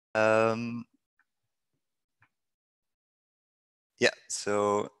Yeah,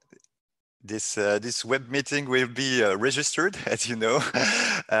 so this web meeting will be registered, as you know.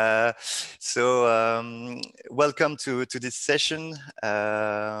 Welcome to this session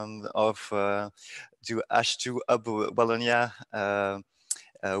of the H2Hub Wallonia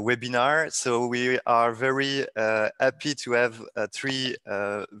webinar. So we are very happy to have three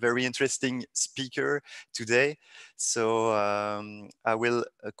very interesting speakers today. So I will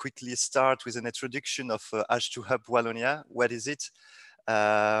quickly start with an introduction of H2Hub Wallonia. What is it?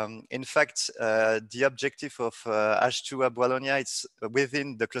 In fact, the objective of H2Hub Wallonia, it's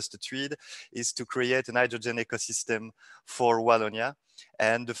within the cluster Tweed, is to create an hydrogen ecosystem for Wallonia.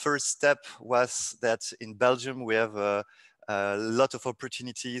 And the first step was that in Belgium, we have a lot of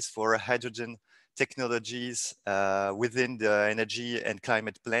opportunities for hydrogen technologies within the energy and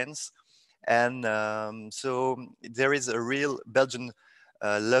climate plans. And so there is a real Belgian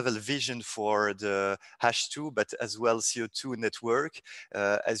level vision for the H2, but as well CO2 network.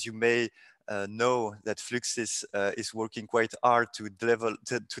 As you may know, that Fluxys is working quite hard to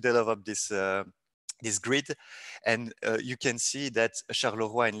develop this grid. And you can see that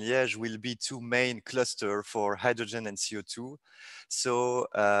Charleroi and Liège will be two main clusters for hydrogen and CO2. So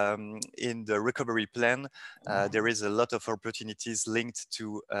in the recovery plan, there is a lot of opportunities linked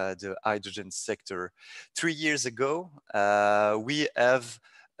to the hydrogen sector. 3 years ago, we have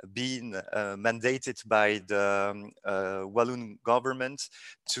been mandated by the Walloon government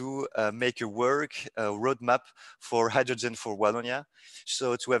to make a roadmap for hydrogen for Wallonia.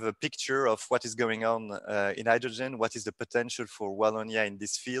 So to have a picture of what is going on in hydrogen, what is the potential for Wallonia in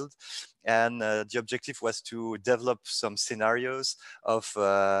this field. And the objective was to develop some scenarios of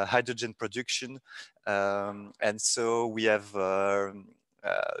hydrogen production. And so we have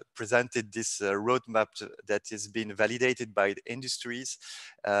presented this roadmap that has been validated by the industries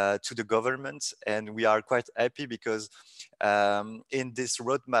to the government. And we are quite happy because in this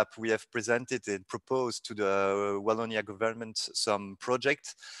roadmap, we have presented and proposed to the Wallonia government some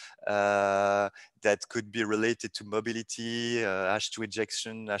projects that could be related to mobility, H2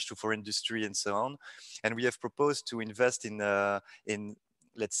 ejection, H2 for industry, and so on. And we have proposed to invest in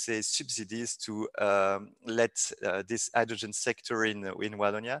let's say, subsidies to let this hydrogen sector in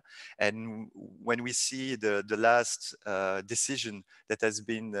Wallonia. And when we see the last decision that has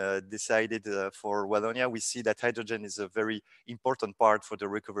been decided for Wallonia, we see that hydrogen is a very important part for the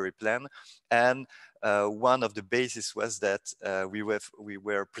recovery plan. And one of the bases was that we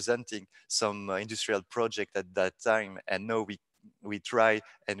were presenting some industrial project at that time, and now we try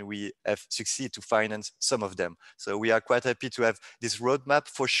and we have succeeded to finance some of them. So we are quite happy to have this roadmap.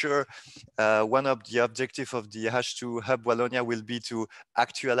 For sure, one of the objectives of the H2Hub Wallonia will be to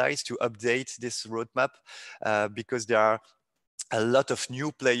actualize, to update this roadmap because there are a lot of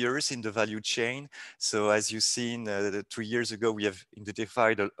new players in the value chain. So as you've seen 3 years ago, we have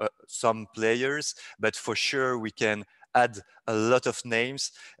identified some players, but for sure we can add a lot of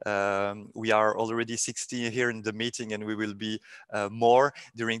names. We are already 60 here in the meeting, and we will be more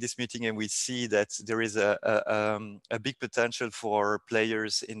during this meeting. And we see that there is a big potential for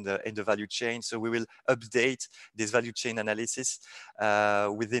players in the value chain. So we will update this value chain analysis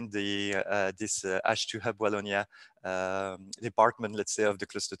within this H2Hub Wallonia department, let's say, of the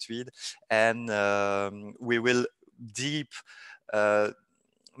cluster Tweed. And we will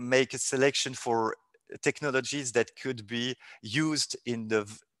make a selection for technologies that could be used in the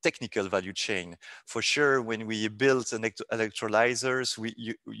technical value chain. For sure, when we build an electrolyzers,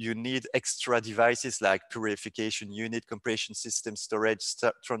 you need extra devices like purification unit, compression system, storage,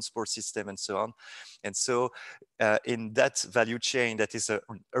 transport system, and so on. And so in that value chain, that is an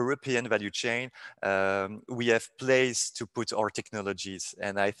European value chain, we have place to put our technologies.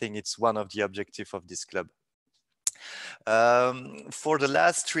 And I think it's one of the objectives of this club. For the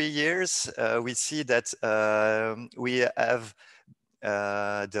last 3 years, we see that we have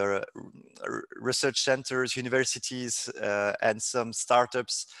the research centers, universities, and some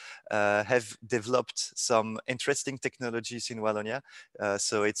startups have developed some interesting technologies in Wallonia.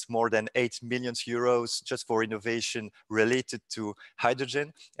 So it's more than 8 million euros just for innovation related to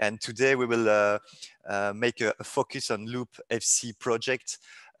hydrogen. And today we will make a focus on Loop FC project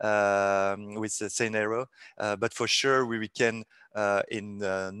with Cenaero, but for sure we can in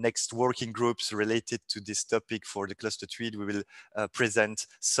next working groups related to this topic for the cluster Tweed, we will present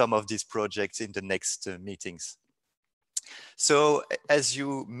some of these projects in the next meetings. So as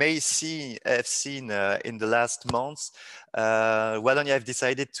you may have seen in the last months, Wallonia have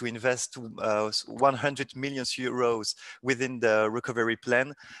decided to invest 100 million euros within the recovery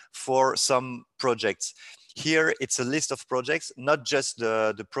plan for some projects. Here, it's a list of projects, not just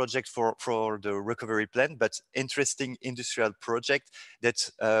the project for the recovery plan, but interesting industrial project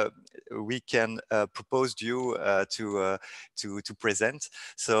that we can propose to you to present.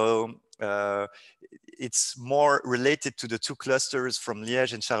 So it's more related to the two clusters from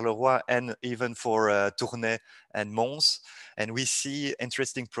Liège and Charleroi, and even for Tournai and Mons. And we see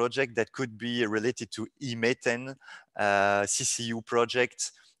interesting project that could be related to e-methane, CCU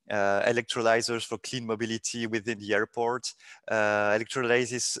project, electrolyzers for clean mobility within the airport,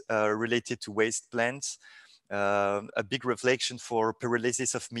 electrolysis related to waste plants, a big reflection for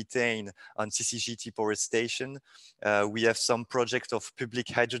pyrolysis of methane on CCGT power station. We have some project of public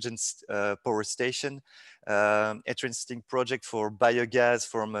hydrogen power station, interesting project for biogas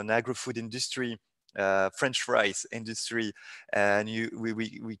from an agri-food industry, French fries industry, and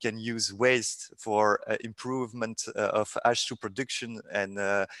we can use waste for improvement of H2 production and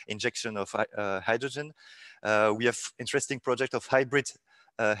injection of hydrogen. We have interesting project of hybrid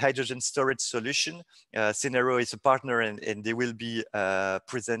hydrogen storage solution. Cenaero is a partner, and they will be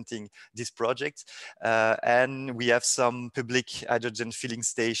presenting this project. And we have some public hydrogen filling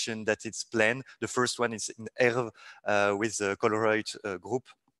station that it's planned. The first one is in Erve with the Colruyt group.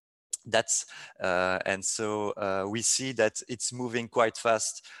 That's and so we see that it's moving quite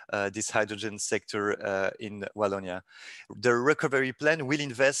fast, this hydrogen sector in Wallonia. The recovery plan will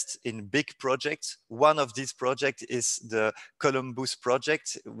invest in big projects. One of these projects is the Columbus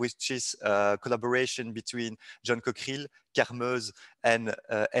project, which is a collaboration between John Cockerill, Carmeuse, and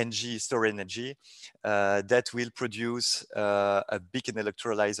ENGIE Store Energy that will produce a big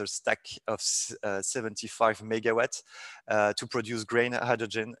electrolyzer stack of 75 megawatts to produce green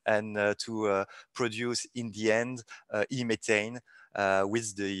hydrogen and to produce in the end e-methane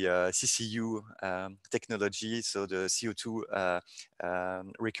with the CCU technology, so the CO2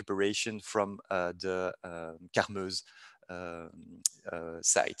 recuperation from the Carmeuse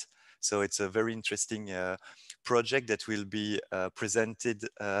site. So it's a very interesting project that will be presented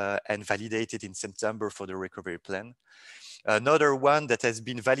and validated in September for the recovery plan. Another one that has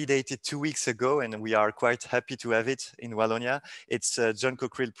been validated 2 weeks ago, and we are quite happy to have it in Wallonia. It's a John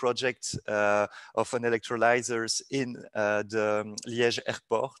Cockerill project of an electrolyzers in the Liège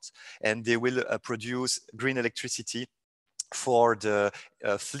airport, and they will produce green electricity for the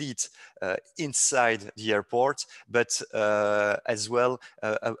fleet inside the airport, but as well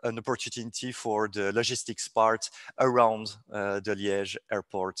an opportunity for the logistics part around the Liège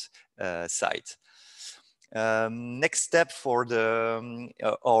airport site. Next step for the,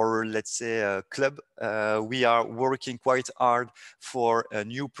 or let's say club, we are working quite hard for a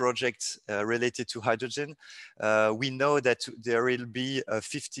new project related to hydrogen. We know that there will be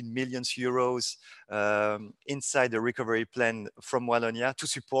 15 million euros inside the recovery plan from Wallonia to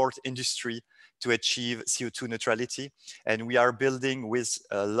support industry to achieve CO2 neutrality. And we are building with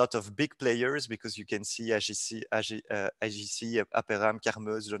a lot of big players, because you can see AGC, Aperam,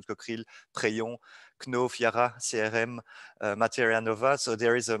 Carmeuse, John Cockerill, Preyon, Knof, Yara, CRM, Materia Nova. So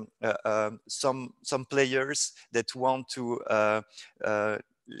there is some players that want to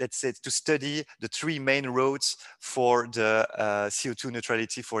let's say to study the three main roads for the CO2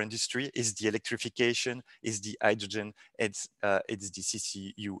 neutrality for industry. Is the electrification, is the hydrogen, it's the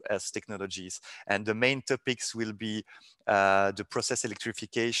CCUS technologies. And the main topics will be the process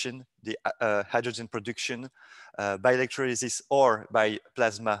electrification, the hydrogen production by electrolysis or by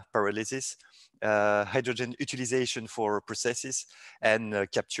plasma pyrolysis, hydrogen utilization for processes, and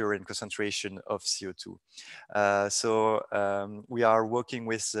capture and concentration of CO2. So we are working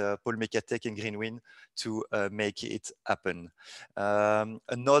with Paul Mecatech and Greenwind to make it happen.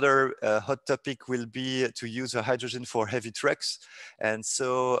 Another hot topic will be to use hydrogen for heavy trucks. And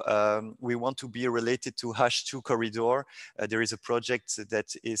so we want to be related to H2 corridor. There is a project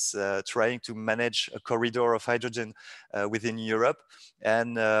that is trying to manage a corridor of hydrogen within Europe.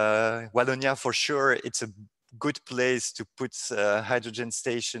 And Wallonia, for sure, it's a good place to put a hydrogen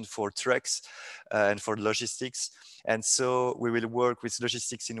station for trucks and for logistics. And so we will work with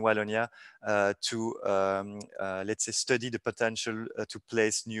logistics in Wallonia to, let's say, study the potential to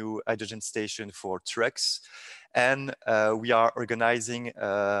place new hydrogen station for trucks. And we are organizing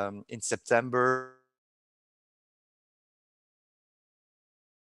in September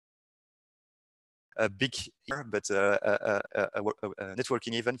a big, but a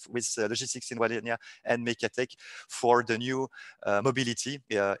networking event with logistics in Wallonia and Mecatech for the new mobility,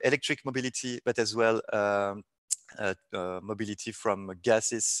 electric mobility, but as well mobility from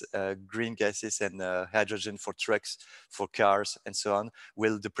gases, green gases and hydrogen for trucks, for cars and so on,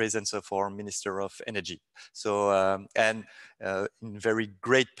 with the presence of our Minister of Energy. So, and in very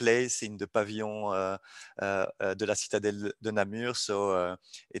great place in the pavillon de la Citadelle de Namur. So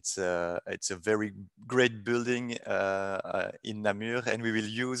it's a very great building in Namur, and we will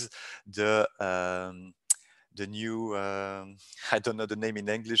use the new, I don't know the name in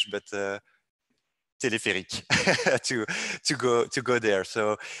English, but téléphérique to go there.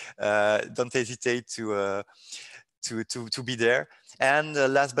 So don't hesitate to be there. And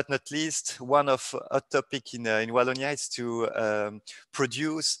last but not least, one of a topic in Wallonia is to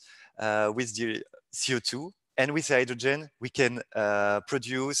produce with the CO2 and with hydrogen. We can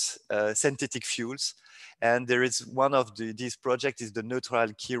produce synthetic fuels. And there is one of these projects is the Neutral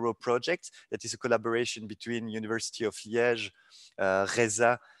Kiro project. That is a collaboration between University of Liège,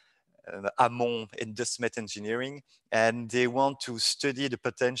 RESA, Amont and Desmet Engineering, and they want to study the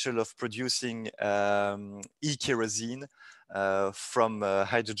potential of producing e-kerosene from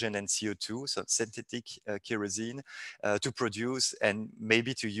hydrogen and CO2, so synthetic kerosene, to produce and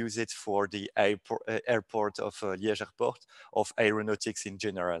maybe to use it for the airport of Liège Airport, of aeronautics in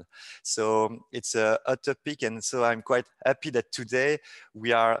general. So it's a topic, and so I'm quite happy that today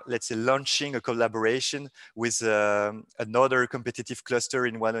we are, let's say, launching a collaboration with another competitive cluster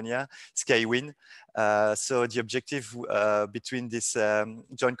in Wallonia, Skywind. So the objective between this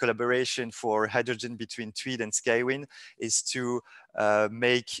joint collaboration for hydrogen between Tweed and Skywind is to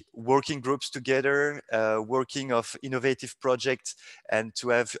make working groups together, working of innovative projects, and to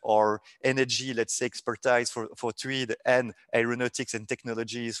have our energy, let's say, expertise for Tweed and aeronautics and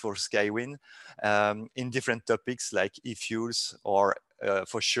technologies for Skywind in different topics like e-fuels or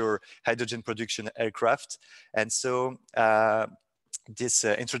for sure hydrogen production aircraft. And so this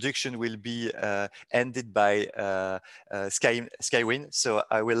introduction will be ended by Skywind. So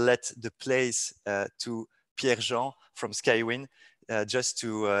I will let the place to Pierre-Jean from Skywind just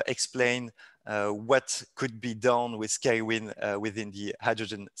to explain what could be done with Skywind within the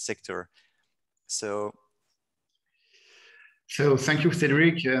hydrogen sector. So thank you,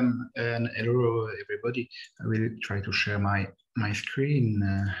 Cedric, and hello, everybody. I will try to share my screen.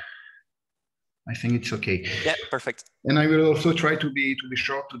 I think it's okay. Yeah, perfect. And I will also try to be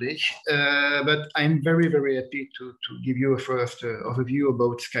short today, but I'm very, very happy to give you a first overview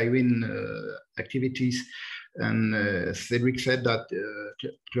about Skywind activities. And Cedric said that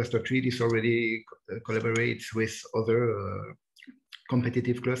Cluster Tweed is already collaborates with other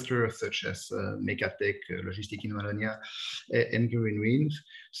competitive clusters such as Megatech, Logistic in Wallonia, and Green.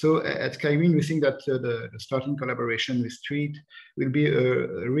 So at Skywind, we think that the starting collaboration with Tweed will be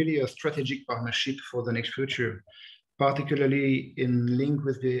really a strategic partnership for the next future, particularly in link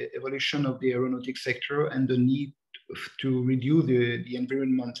with the evolution of the aeronautics sector and the need to reduce the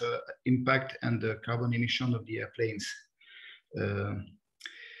environmental impact and the carbon emission of the airplanes.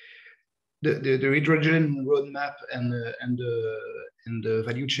 The hydrogen roadmap and the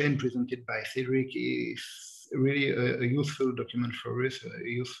value chain presented by Cedric is really a useful document for us, a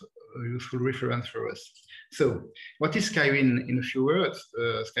useful reference for us. So, what is Skywind in a few words?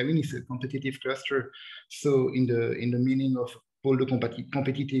 Skywind is a competitive cluster. So, in the meaning of pôle de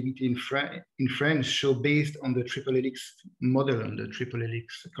competitivité in French, so based on the triple helix model and the triple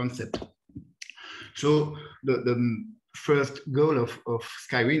helix concept. So, the first goal of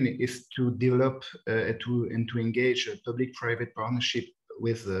Skywind is to develop and to engage a public-private partnership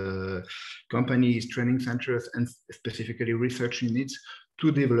with companies, training centers, and specifically research units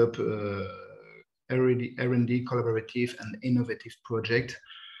to develop R&D collaborative and innovative projects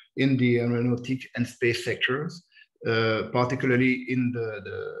in the aeronautic and space sectors, particularly in the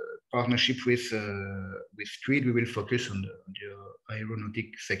partnership with Tweed. We will focus on the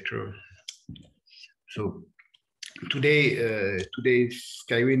aeronautic sector. So today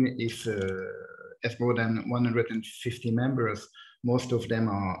Skywind has more than 150 members. Most of them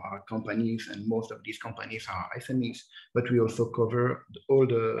are companies, and most of these companies are SMEs, but we also cover all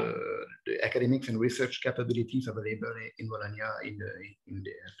the academics and research capabilities available in Wallonia in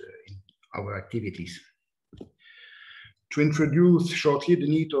our activities. To introduce shortly the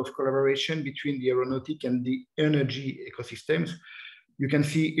need of collaboration between the aeronautic and the energy ecosystems, you can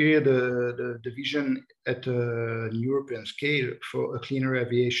see here the vision at a European scale for a cleaner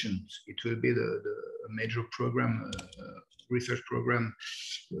aviation. It will be the major program, research program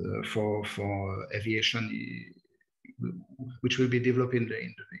for aviation, which will be developed in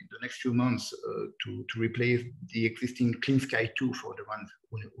the next few months to replace the existing Clean Sky 2 for the ones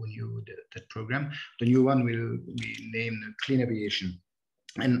who knew that program. The new one will be named Clean Aviation.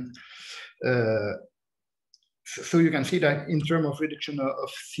 And So you can see that in terms of reduction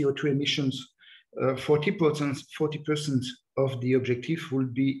of CO2 emissions, 40% of the objective will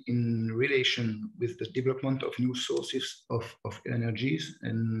be in relation with the development of new sources of energies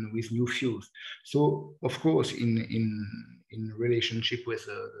and with new fuels. So, of course, in relationship with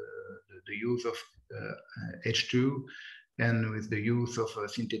the use of H2 and with the use of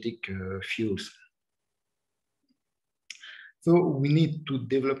synthetic fuels. So we need to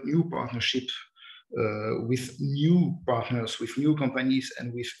develop new partnerships with new partners, with new companies,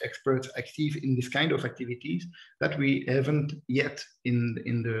 and with experts active in this kind of activities that we haven't yet in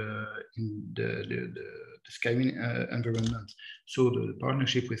the Skywin environment. So the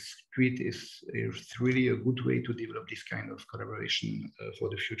partnership with Tweed is really a good way to develop this kind of collaboration for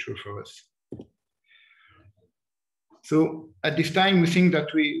the future for us. So at this time, we think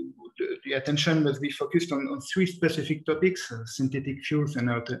that the attention must be focused on three specific topics: synthetic fuels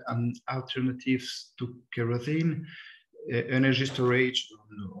and alternatives to kerosene, energy storage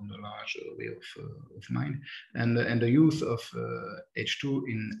on the large way of mind, and the use of H2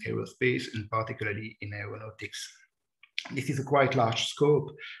 in aerospace, and particularly in aeronautics. This is a quite large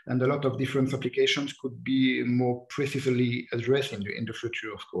scope, and a lot of different applications could be more precisely addressed in the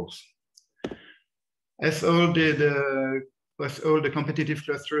future, of course. As all the competitive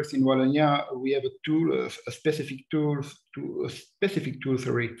clusters in Wallonia, we have a specific tool to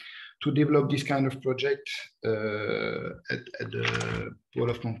develop this kind of project at the pole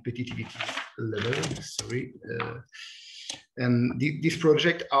of competitivity level. And these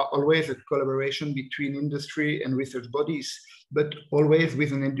projects are always a collaboration between industry and research bodies, but always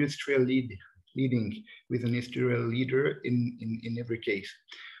with an industrial leading with an industrial leader in every case.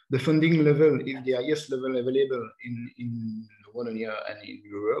 The funding level is the highest level available in Wallonia and in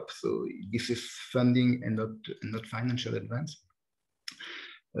Europe. So this is funding and not financial advance.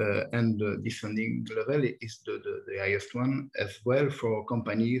 This funding level is the highest one as well for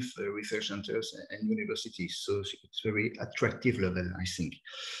companies, research centers, and universities. So it's very attractive level, I think.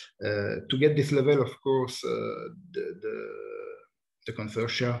 To get this level, of course, the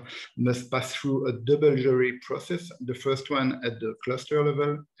consortia must pass through a double jury process. The first one at the cluster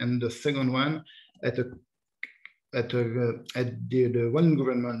level, and the second one at the one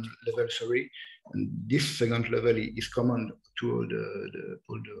government level. Sorry, and this second level is common to all the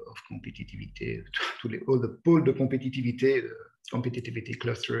pole of competitivity, to all the pole de competitivity, the competitivity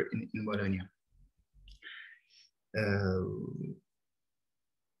cluster in Wallonia.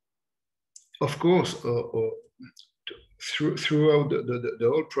 Of course, throughout the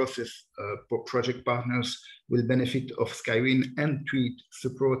whole process, project partners will benefit of Skywin and Tweed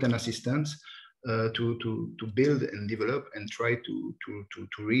support and assistance to build and develop and try to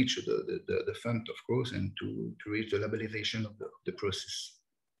reach the fund, of course, and to reach the labelization of the process.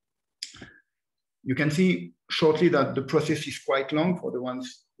 You can see shortly that the process is quite long for the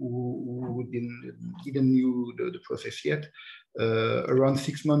ones who didn't know the process yet. Around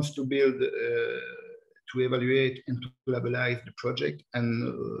 6 months to build, to evaluate and to labelize the project, and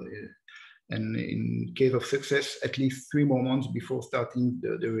in case of success, at least 3 more months before starting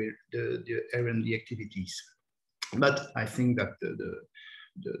the R&D activities. But I think that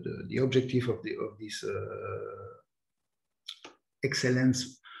the objective of this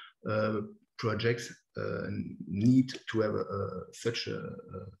excellence projects need to have such a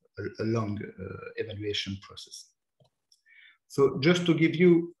long evaluation process. So just to give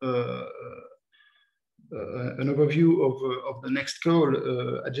you an overview of the next call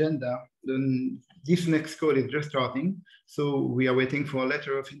agenda, then this next call is just starting. So we are waiting for a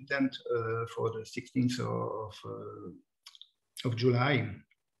letter of intent for the 16th of July.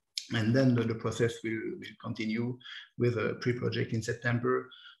 And then the process will continue with a pre-project in September,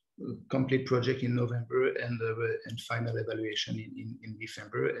 complete project in November, and final evaluation in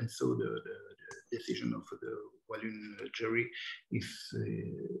December. And so the decision of the Walloon jury is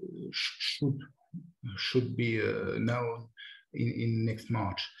should be known in next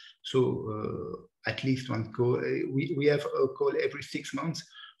March. So at least one call. We have a call every 6 months.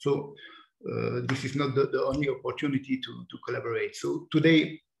 So this is not the only opportunity to collaborate. So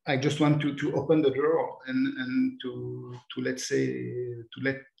today I just want to open the door and to let's say to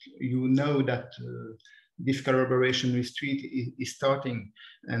let you know that this collaboration with Tweed is starting,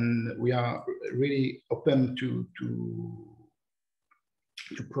 and we are really open to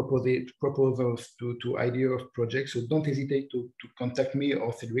proposals to idea of projects. So don't hesitate to contact me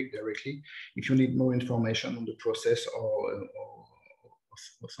or Cedric directly if you need more information on the process or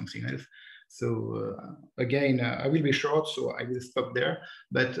something else. So again, I will be short, so I will stop there.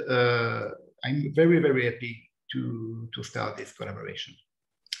 But I'm very, very happy to start this collaboration.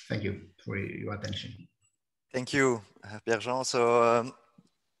 Thank you for your attention. Thank you, Pierre-Jean. So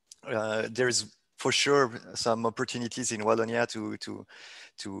there is for sure some opportunities in Wallonia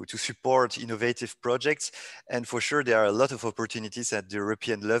to support innovative projects. And for sure, there are a lot of opportunities at the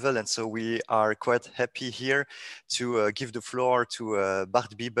European level. And so we are quite happy here to give the floor to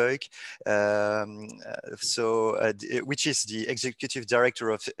Bart Bibeuk, which is the Executive Director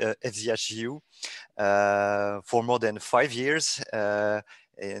of FCHJU for more than 5 years.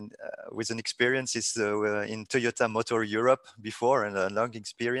 And with an experience in Toyota Motor Europe before, and a long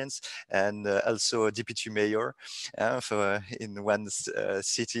experience, and also a deputy mayor in one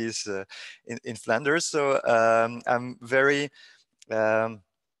cities in Flanders. So I'm very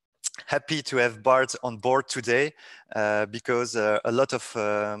happy to have Bart on board today because a lot of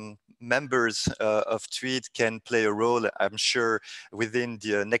members of Tweed can play a role, I'm sure, within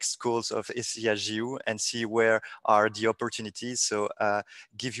the next calls of FCHJU and see where are the opportunities. So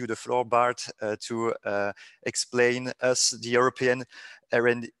give you the floor, Bart, to explain us the European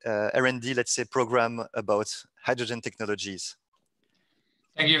R&D, let's say, program about hydrogen technologies.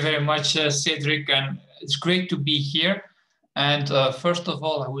 Thank you very much, Cedric, and it's great to be here. And first of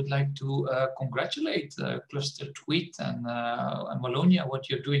all, I would like to congratulate Cluster Tweed and Wallonia, what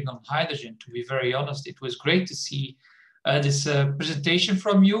you're doing on hydrogen. To be very honest, it was great to see this presentation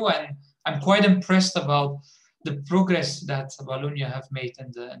from you, and I'm quite impressed about the progress that Wallonia have made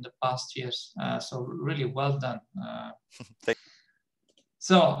in the past years. So really well done.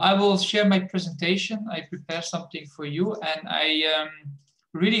 So I will share my presentation. I prepare something for you, and I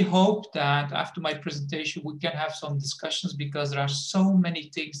really hope that after my presentation we can have some discussions, because there are so many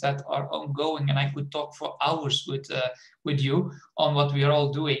things that are ongoing, and I could talk for hours with you on what we are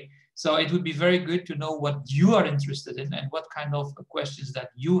all doing. So it would be very good to know what you are interested in and what kind of questions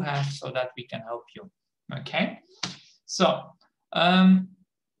that you have, so that we can help you. Okay, so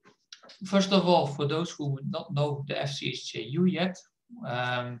first of all, for those who would not know the FCHJU yet,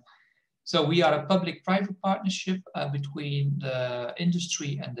 so we are a public-private partnership between the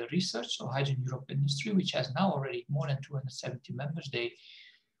industry and the research, so Hydrogen Europe industry, which has now already more than 270 members. They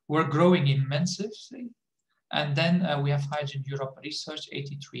were growing immensely. And then we have Hydrogen Europe Research,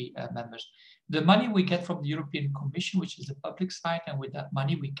 83 members. The money we get from the European Commission, which is the public side, and with that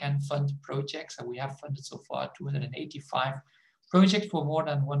money we can fund projects, and we have funded so far 285 projects for more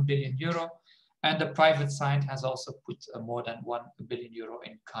than 1 billion euro. And the private side has also put more than 1 billion euro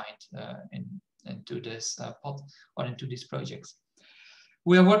in kind into this pot, or into these projects.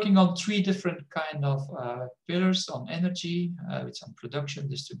 We are working on 3 different kind of pillars: on energy, it's on production,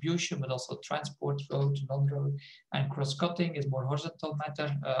 distribution, but also transport, road, non-road, and cross-cutting is more horizontal matter,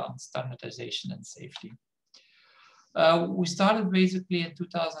 on standardization and safety. We started basically in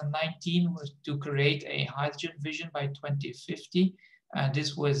 2019 to create a hydrogen vision by 2050. And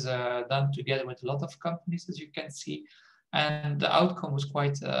this was done together with a lot of companies, as you can see. And the outcome was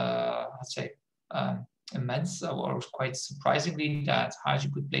quite, let's say, immense, or was quite surprisingly that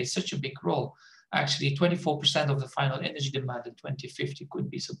hydrogen could play such a big role. Actually, 24% of the final energy demand in 2050 could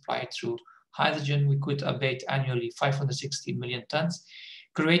be supplied through hydrogen. We could abate annually 560 million tons,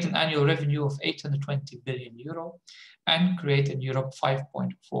 create an annual revenue of 820 billion euro, and create in Europe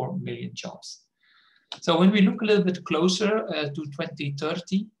 5.4 million jobs. So when we look a little bit closer to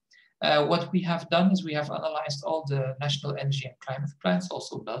 2030, what we have done is we have analyzed all the national energy and climate plans.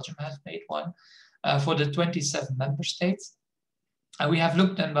 Also Belgium has made one for the 27 member states. And we have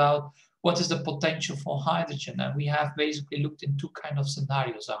looked about what is the potential for hydrogen. And we have basically looked in 2 kind of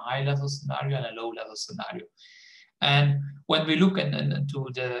scenarios: a high-level scenario and a low-level scenario. And when we look into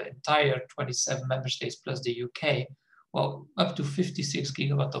the entire 27 member states plus the UK, well, up to 56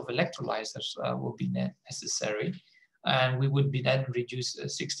 gigawatt of electrolyzers will be necessary. And we would be then reduce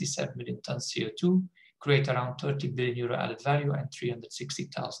 67 million tons CO2, create around 30 billion euro added value, and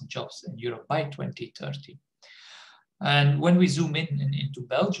 360,000 jobs in Europe by 2030. And when we zoom into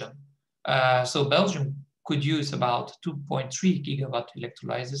Belgium, so Belgium could use about 2.3 gigawatt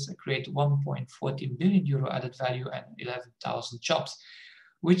electrolyzers and create 1.14 billion euro added value and 11,000 jobs,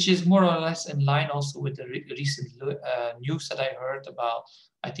 which is more or less in line also with the recent news that I heard about.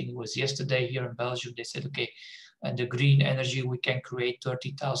 I think it was yesterday here in Belgium. They said, okay, and the green energy, we can create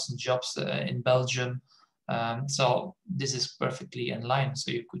 30,000 jobs in Belgium. So this is perfectly in line. So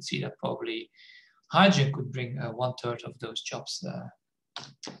you could see that probably hydrogen could bring 1/3 of those jobs.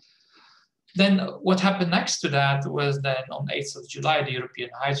 Then what happened next to that was then on 8th of July, the European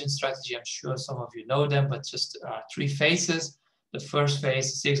Hydrogen Strategy. I'm sure some of you know them, but just 3 phases. The first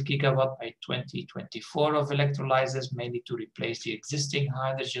phase, 6 gigawatt by 2024 of electrolyzers, mainly to replace the existing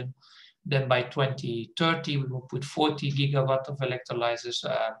hydrogen. Then by 2030, we will put 40 gigawatt of electrolyzers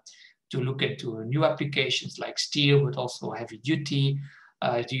look into new applications like steel, but also heavy duty,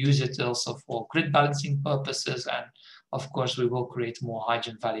 to use it also for grid balancing purposes. And of course, we will create more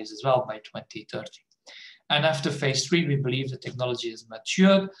hydrogen valleys as well by 2030. And after phase 3, we believe the technology is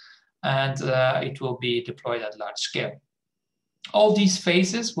matured and it will be deployed at large scale. All these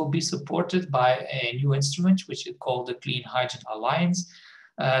phases will be supported by a new instrument, which is called the Clean Hydrogen Alliance,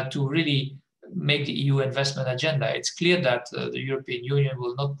 to really make the EU investment agenda. It's clear that the European Union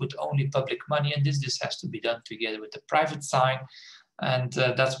will not put only public money in this. This has to be done together with the private side. And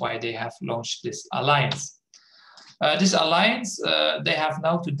that's why they have launched this alliance. This alliance, they have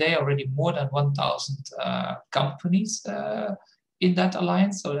now today already more than 1,000 companies in that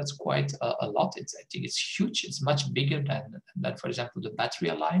alliance. So that's quite a lot. I think it's huge. It's much bigger than, for example, the battery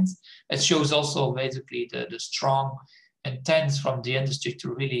alliance. It shows also basically the strong intent from the industry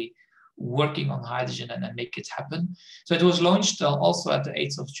to really working on hydrogen and make it happen. So it was launched also at the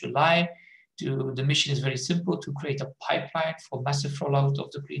 8th of July. The mission is very simple: to create a pipeline for massive rollout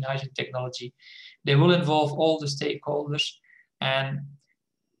of the green hydrogen technology. They will involve all the stakeholders, and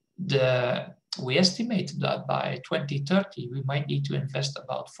we estimate that by 2030 we might need to invest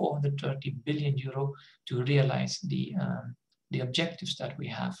about 430 billion euro to realize the objectives that we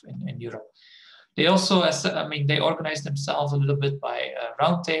have in Europe. They also, they organize themselves a little bit by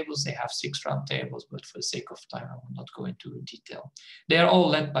roundtables. They have 6 roundtables, but for the sake of time, I will not go into detail. They are all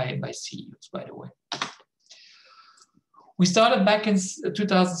led by CEOs, by the way. We started back in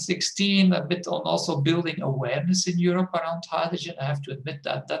 2016 a bit on also building awareness in Europe around hydrogen. I have to admit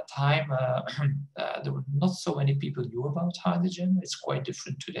that at that time, there were not so many people knew about hydrogen. It's quite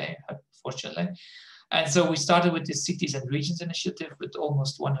different today, unfortunately. And so we started with the Cities and Regions initiative with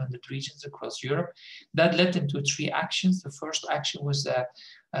almost 100 regions across Europe. That led into 3 actions. The first action was that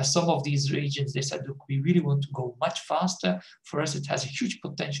some of these regions, they said, look, we really want to go much faster. For us, it has a huge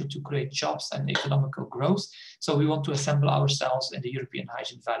potential to create jobs and economical growth. So we want to assemble ourselves in the European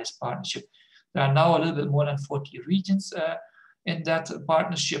Hydrogen Valleys Partnership. There are now a little bit more than 40 regions in that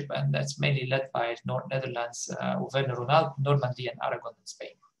partnership, and that's mainly led by North Netherlands, Auvergne-Rhône-Alpes, Normandy, and Aragon in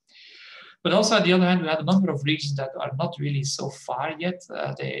Spain. But also, on the other hand, we had a number of regions that are not really so far yet.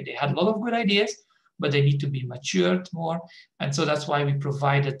 They had a lot of good ideas, but they need to be matured more. And so that's why we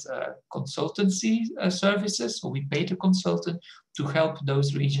provided consultancy services. So we paid a consultant to help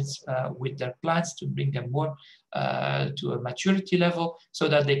those regions with their plans to bring them more to a maturity level so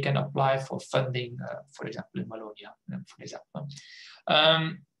that they can apply for funding, for example, in Wallonia, for example.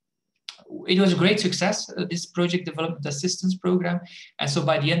 It was a great success, this project development assistance program. And so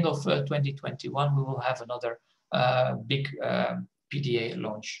by the end of 2021, we will have another big PDA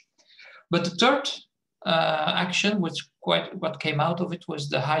launch. But the third action, what came out of it, was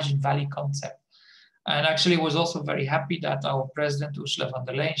the Hydrogen Valley concept. And actually was also very happy that our president, Ursula von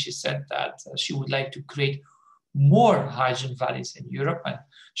der Leyen, she said that she would like to create more hydrogen valleys in Europe. And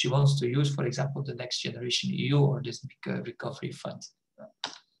she wants to use, for example, the Next Generation EU or this big recovery fund.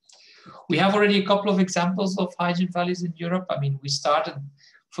 We have already a couple of examples of hydrogen valleys in Europe. I mean, we started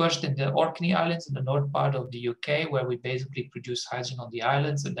first in the Orkney Islands in the north part of the UK, where we basically produce hydrogen on the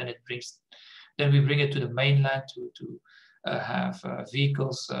islands, and then we bring it to the mainland to have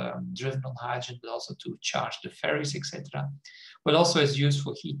vehicles driven on hydrogen, but also to charge the ferries, etc. But also it's used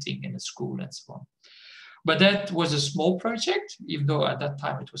for heating in a school and so on. But that was a small project, even though at that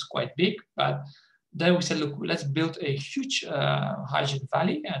time it was quite big. But then we said, look, let's build a huge hydrogen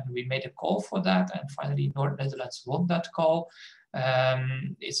valley, and we made a call for that. And finally, North Netherlands won that call.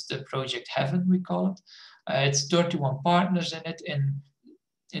 It's the project Heaven, we call it. It's 31 partners in it.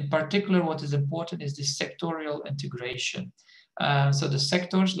 In particular, what is important is the sectorial integration. So the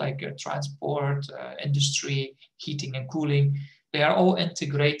sectors like transport, industry, heating and cooling, they are all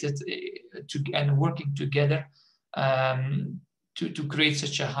integrated and working together to create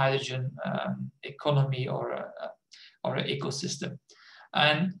such a hydrogen economy or an ecosystem.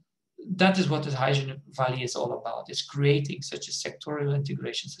 And that is what the Hydrogen Valley is all about. It's creating such a sectorial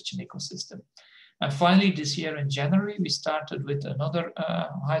integration, such an ecosystem. And finally, this year in January, we started with another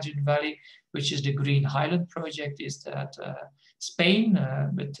Hydrogen Valley, which is the Green Highland project. Is that Spain,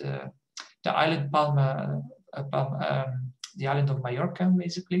 with the island the island of Mallorca,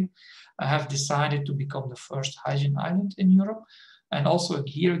 basically, have decided to become the first hydrogen island in Europe. And also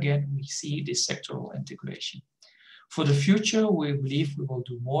here again, we see this sectoral integration. For the future, we believe we will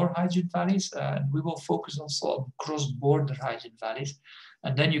do more hydrogen valleys, and we will focus also on cross-border hydrogen valleys.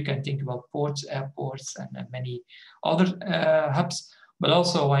 And then you can think about ports, airports, and many other hubs, but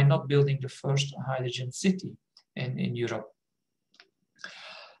also why not building the first hydrogen city in Europe.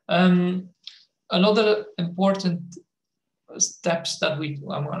 Another important steps that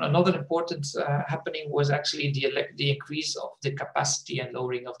another important happening was actually the increase of the capacity and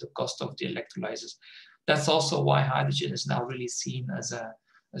lowering of the cost of the electrolyzers. That's also why hydrogen is now really seen as a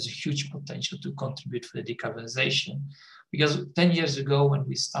huge potential to contribute for the decarbonization. Because 10 years ago when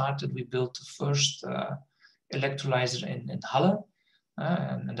we started, we built the first electrolyzer in Halle,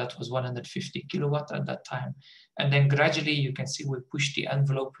 and that was 150 kilowatt at that time. And then gradually you can see we pushed the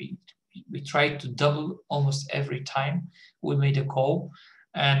envelope. We tried to double almost every time we made a call.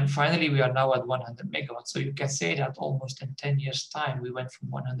 And finally, we are now at 100 megawatts. So you can say that almost in 10 years' time, we went from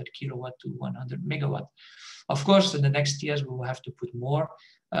 100 kilowatt to 100 megawatt. Of course, in the next years, we will have to put more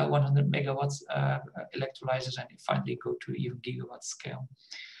 100 megawatts electrolyzers and finally go to even gigawatt scale.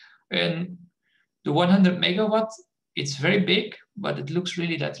 And the 100 megawatt, it's very big, but it looks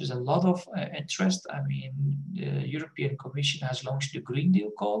really that there's a lot of interest. I mean, the European Commission has launched a Green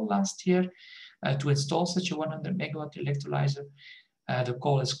Deal call last year to install such a 100 megawatt electrolyzer. The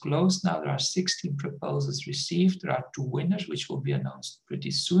call is closed now. There are 16 proposals received. There are 2 winners, which will be announced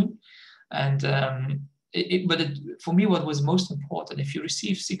pretty soon. And for me, what was most important, if you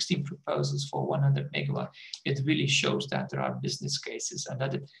receive 16 proposals for 100 megawatt, it really shows that there are business cases and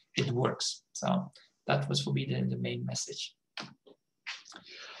that it works. So that was for me the main message.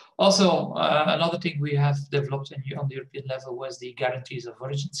 Also, another thing we have developed on the European level was the guarantees of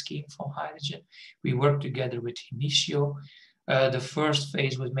origin scheme for hydrogen. We worked together with Initio. The first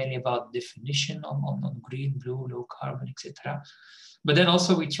phase was mainly about definition on green, blue, low carbon, etc. But then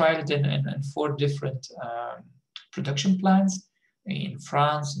also we tried it in 4 different production plants in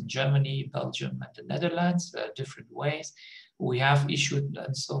France, in Germany, Belgium, and the Netherlands, different ways. We have issued,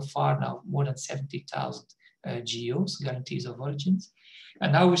 and so far now, more than 70,000 GOs, guarantees of origins.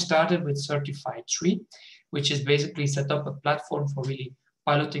 And now we started with Certified 3, which is basically set up a platform for really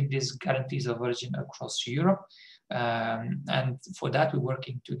piloting these guarantees of origin across Europe. And for that, we're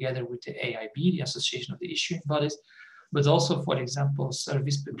working together with the AIB, the Association of the Issuing Bodies, but also, for example,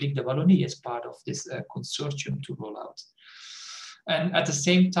 Service Public de Wallonie is part of this consortium to roll out. And at the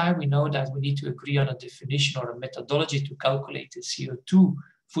same time, we know that we need to agree on a definition or a methodology to calculate the CO2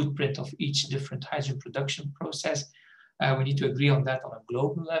 footprint of each different hydrogen production process. We need to agree on that on a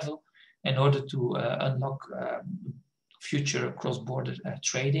global level in order to unlock future cross-border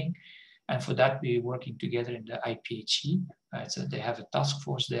trading. And for that, we're working together in the IPHE. So they have a task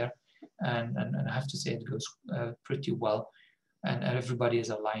force there. And I have to say it goes pretty well. And everybody is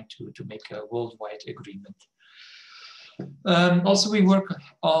aligned to make a worldwide agreement. Also, we work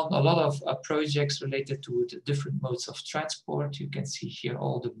on a lot of projects related to the different modes of transport. You can see here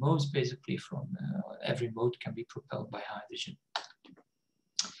all the modes, basically from every mode can be propelled by hydrogen.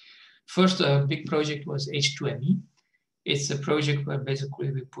 First big project was H2ME. It's a project where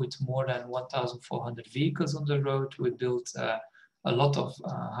basically we put more than 1,400 vehicles on the road. We built a lot of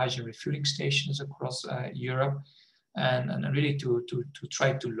hydrogen refueling stations across Europe, and really to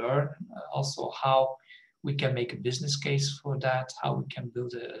try to learn also how we can make a business case for that, how we can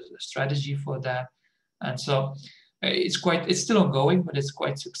build a strategy for that. And so it's still ongoing, but it's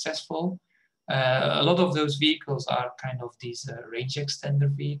quite successful. A lot of those vehicles are kind of these range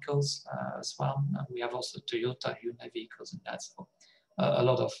extender vehicles as well. And we have also Toyota, Hyundai vehicles, and that's a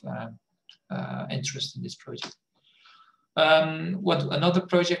lot of interest in this project. Another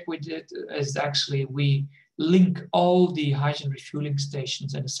project we did is actually we link all the hydrogen refueling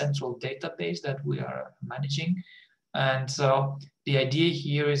stations in a central database that we are managing. And so the idea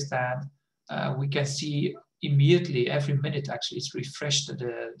here is that we can see immediately, every minute actually, it's refreshed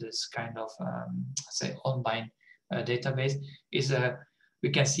this kind of, say, online database. We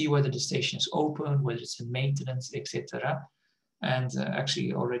can see whether the station is open, whether it's in maintenance, etc. And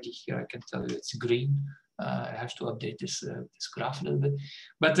actually already here I can tell you it's green. I have to update this graph a little bit,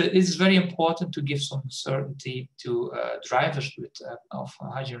 but it's very important to give some certainty to drivers of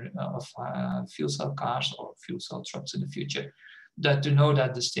fuel cell cars or fuel cell trucks in the future, that to know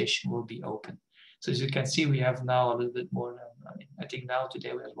that the station will be open. So as you can see, we have now a little bit more than, I think now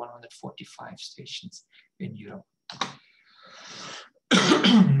today we have 145 stations in Europe.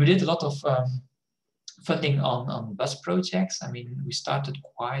 We did a lot of funding on bus projects. I mean, we started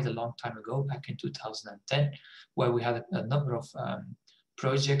quite a long time ago, back in 2010, where we had a number of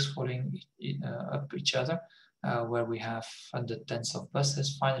projects following up each other, where we have funded tens of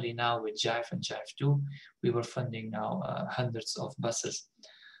buses. Finally, now with JIVE and JIVE2, we were funding now hundreds of buses.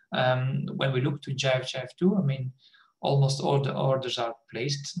 When we look to JIVE2, I mean, almost all the orders are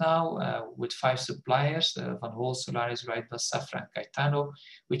placed now with 5 suppliers, Van Hol, Solaris, Wrightbus, Safra, and Caetano,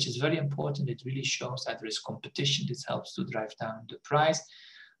 which is very important. It really shows that there is competition. This helps to drive down the price.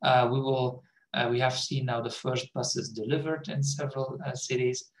 We will We have seen now the first buses delivered in several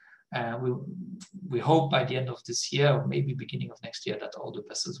cities. We hope by the end of this year, or maybe beginning of next year, that all the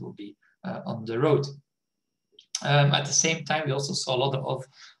buses will be on the road. At the same time, we also saw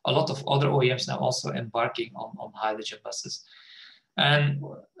a lot of other OEMs now also embarking on hydrogen buses. And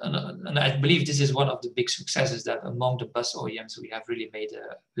I believe this is one of the big successes, that among the bus OEMs, we have really made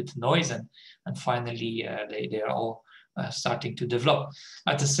a good noise, and finally they are all starting to develop.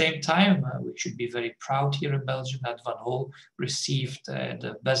 At the same time, we should be very proud here in Belgium that Van Hol received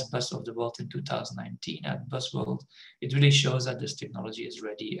the best bus of the world in 2019 at Busworld. It really shows that this technology is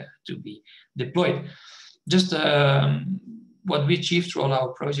ready to be deployed. Just what we achieved through all our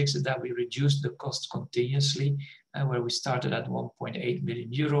projects is that we reduced the cost continuously, where we started at 1.8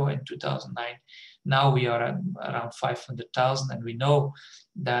 million euro in 2009. Now we are at around 500,000, and we know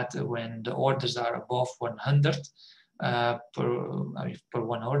that when the orders are above 100 per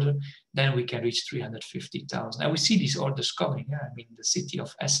one order, then we can reach 350,000. And we see these orders coming. Yeah? I mean, the city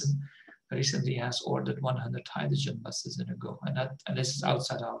of Essen recently has ordered 100 hydrogen buses in a go, and this is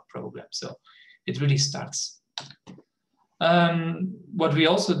outside our program. So it really starts. What we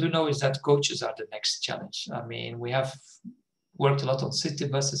also do know is that coaches are the next challenge. I mean, we have worked a lot on city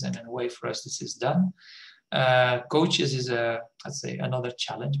buses, and in a way for us this is done. Coaches is let's say another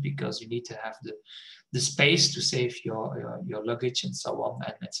challenge, because you need to have the space to save your luggage and so on,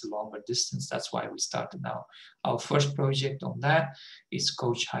 and it's a longer distance. That's why we started now our first project on that. It's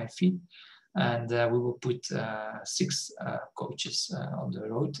Coach High Feet, and we will put 6 coaches on the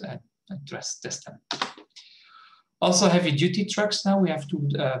road and test them. Also, heavy duty trucks. Now we have 2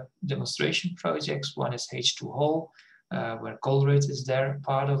 demonstration projects. One is H2Hub, where Colruyt is there,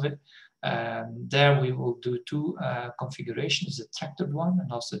 part of it. There we will do 2 configurations, the tractored one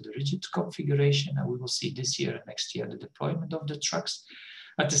and also the rigid configuration. And we will see this year and next year the deployment of the trucks.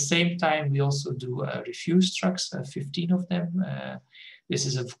 At the same time, we also do refuse trucks, 15 of them. This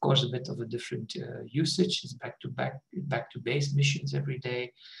is, of course, a bit of a different usage. It's back to base missions every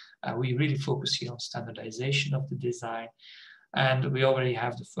day. We really focus here on standardization of the design, and we already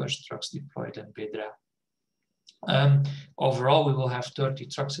have the first trucks deployed in Bedra. Overall, we will have 30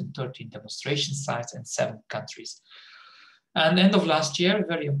 trucks in 13 demonstration sites in 7 countries. And end of last year,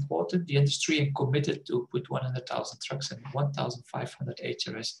 very important, the industry committed to put 100,000 trucks and 1,500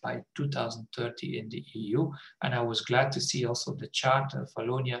 HRS by 2030 in the EU. And I was glad to see also the chart of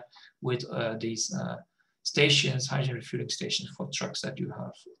Wallonia with these stations, hydrogen refueling stations for trucks that you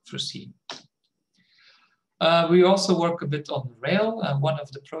have foreseen. We also work a bit on rail. One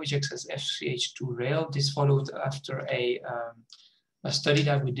of the projects is FCHJU Rail. This followed after a study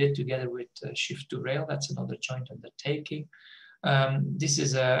that we did together with Shift2Rail. That's another joint undertaking. This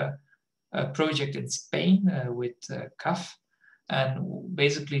is a project in Spain with CAF. And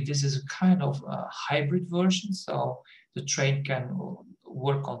basically, this is a kind of a hybrid version. So the train can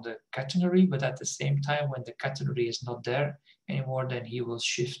work on the catenary, but at the same time, when the catenary is not there anymore, then he will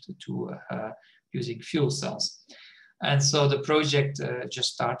shift to using fuel cells. And so the project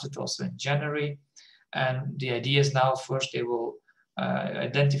just started also in January. And the idea is now first they will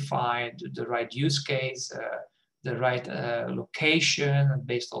identify the right use case, the right location, and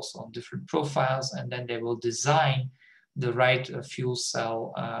based also on different profiles. And then they will design the right fuel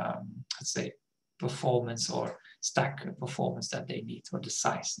cell, let's say, performance or stack performance that they need, or the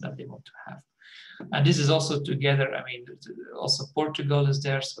size that they want to have. And this is also together, I mean, also Portugal is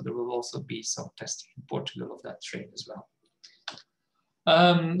there, so there will also be some testing in Portugal of that train as well.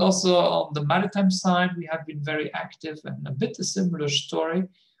 Also on the maritime side, we have been very active, and a bit a similar story.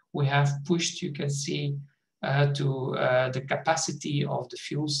 We have pushed, you can see, to the capacity of the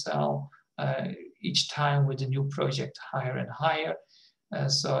fuel cell each time with the new project higher and higher.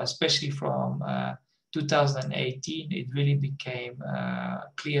 So especially from 2018, it really became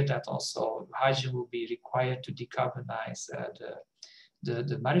clear that also hydrogen will be required to decarbonize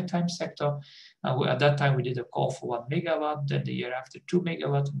the maritime sector. At that time, we did a call for 1 megawatt, then the year after 2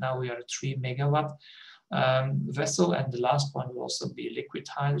 megawatt, now we are a 3 megawatt vessel, and the last one will also be liquid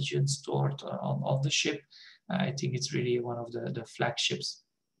hydrogen stored on the ship. I think it's really one of the flagships.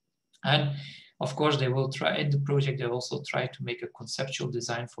 And of course, they will try, in the project, they also try to make a conceptual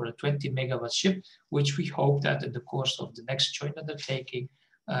design for a 20 megawatt ship, which we hope that in the course of the next joint undertaking,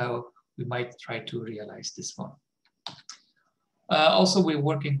 we might try to realize this one. Also, we're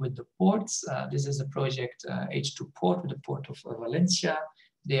working with the ports. This is a project, H2 Port, with the Port of Valencia.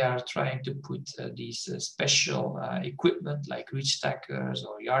 They are trying to put these special equipment like reach stackers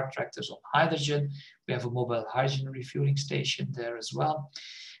or yard tractors on hydrogen. We have a mobile hydrogen refueling station there as well.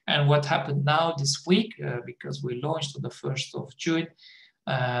 And what happened now this week, because we launched on the 1st of June,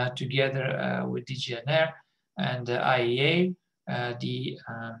 together with DGNR and the IEA, the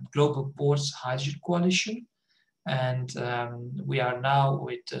Global Ports Hydrogen Coalition. And we are now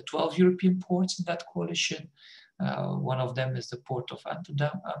with 12 European ports in that coalition. One of them is the port of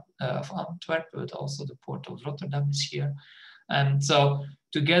Antwerp, but also the port of Rotterdam is here. And so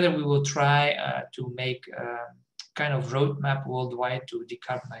together we will try to make kind of roadmap worldwide to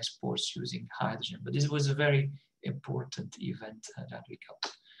decarbonize ports using hydrogen. But this was a very important event that we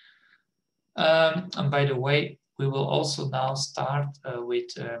got. And by the way, we will also now start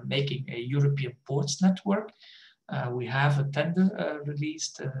with making a European ports network. We have a tender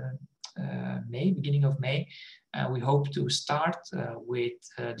released beginning of May. We hope to start with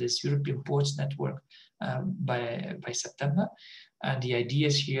this European ports network by September. And the idea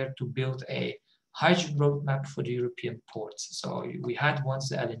is here to build a hydrogen roadmap for the European ports. So we had once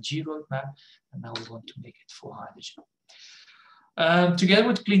the LNG roadmap, and now we want to make it for hydrogen. Together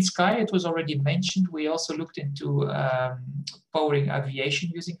with Clean Sky, it was already mentioned, we also looked into powering aviation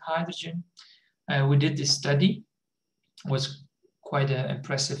using hydrogen. We did this study. It was quite an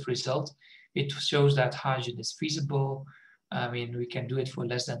impressive result. It shows that hydrogen is feasible. I mean, we can do it for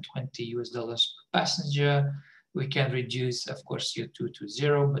less than $20 per passenger. We can reduce, of course, CO2 to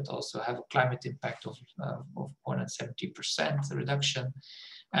 0, but also have a climate impact of more than 70% reduction.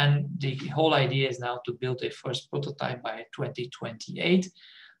 And the whole idea is now to build a first prototype by 2028.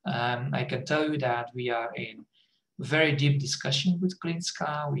 I can tell you that we are in very deep discussion with Clean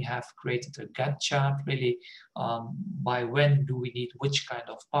Sky. We have created a Gantt chart, really, by when do we need which kind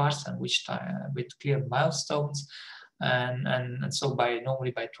of parts and which time, with clear milestones. And so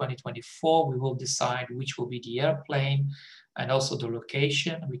normally by 2024, we will decide which will be the airplane and also the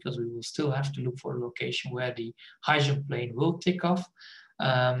location, because we will still have to look for a location where the hydrogen plane will take off.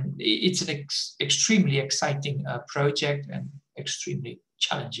 It's an extremely exciting project and extremely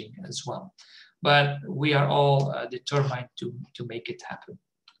challenging as well. But we are all determined to make it happen.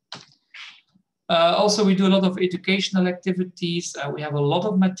 Also, we do a lot of educational activities. We have a lot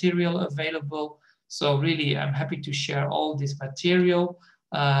of material available. So really, I'm happy to share all this material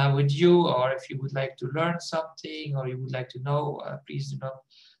with you, or if you would like to learn something, or you would like to know, please do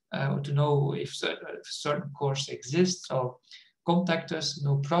not to know if certain course exists, or contact us,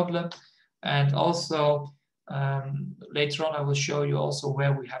 no problem. And also, later on, I will show you also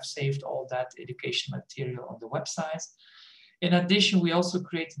where we have saved all that education material on the website. In addition, we also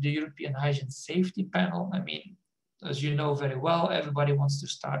created the European Hydrogen Safety Panel. I mean, as you know very well, everybody wants to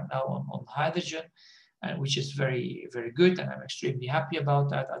start now on hydrogen, which is very, very good, and I'm extremely happy about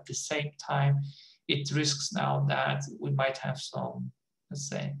that. At the same time, it risks now that we might have some, let's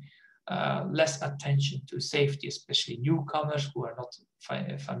say, less attention to safety, especially newcomers who are not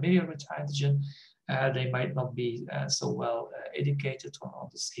familiar with hydrogen. They might not be so well educated on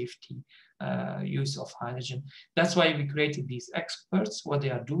the safety use of hydrogen. That's why we created these experts. What they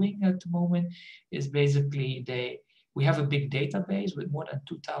are doing at the moment is basically we have a big database with more than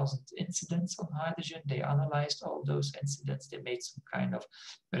 2,000 incidents on hydrogen. They analyzed all those incidents. They made some kind of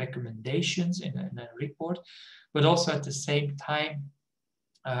recommendations in a report, but also at the same time,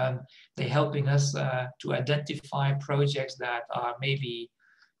 they're helping us to identify projects that are maybe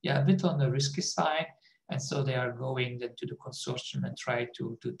a bit on the risky side. And so they are going then to the consortium and try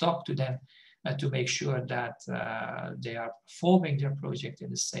to talk to them to make sure that they are performing their project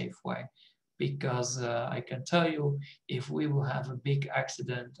in a safe way. Because I can tell you, if we will have a big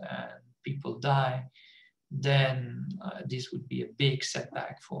accident and people die, then this would be a big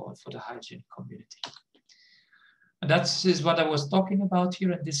setback for the hydrogen community. And that is what I was talking about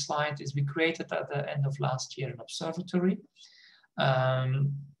here in this slide. Is we created at the end of last year an observatory.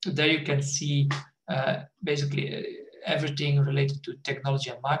 There you can see basically everything related to technology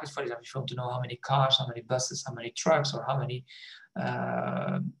and markets. For example, if you want to know how many cars, how many buses, how many trucks, or how many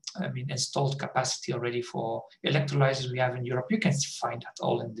installed capacity already for electrolyzers we have in Europe, you can find that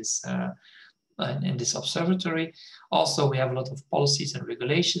all in this observatory. Also, we have a lot of policies and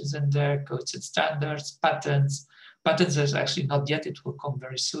regulations in there, codes and standards, patents. Patents is actually not yet, it will come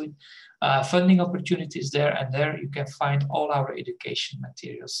very soon. Funding opportunities there, and there you can find all our education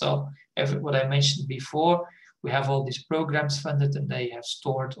materials. So what I mentioned before, we have all these programs funded and they have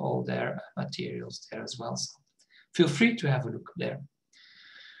stored all their materials there as well. So feel free to have a look there.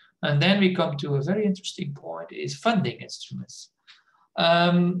 And then we come to a very interesting point, is funding instruments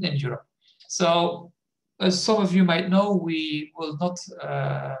in Europe. So as some of you might know, we will not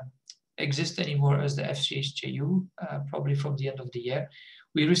exist anymore as the FCHJU, probably from the end of the year.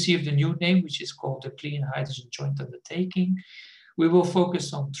 We received a new name, which is called the Clean Hydrogen Joint Undertaking. We will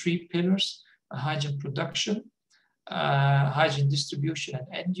focus on 3 pillars: hydrogen production, hydrogen distribution and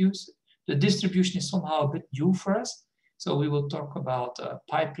end use. The distribution is somehow a bit new for us. So we will talk about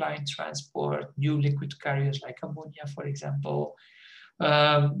pipeline transport, new liquid carriers like ammonia, for example,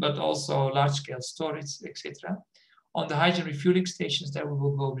 but also large-scale storage, etc. On the hydrogen refueling stations, there we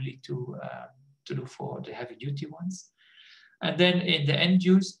will go really to look for the heavy-duty ones. And then in the end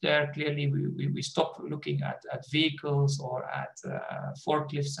use, there clearly we stop looking at vehicles or at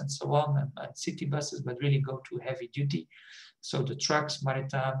forklifts and so on, and city buses, but really go to heavy-duty. So the trucks,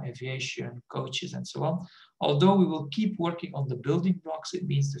 maritime, aviation, coaches, and so on. Although we will keep working on the building blocks, it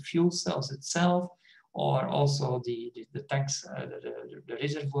means the fuel cells itself, or also the tanks, the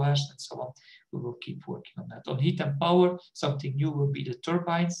reservoirs, and so on. We will keep working on that. On heat and power, something new will be the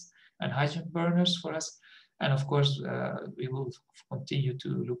turbines and hydrogen burners for us. And of course, we will continue to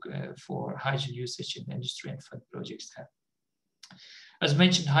look for hydrogen usage in industry and fund projects there. As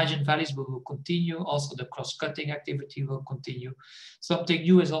mentioned, hydrogen valleys will continue. Also, the cross-cutting activity will continue. Something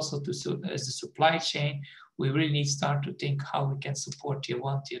new is also is the supply chain. We really need to start to think how we can support tier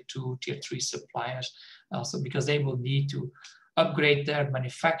 1, tier 2, tier 3 suppliers, also because they will need to upgrade their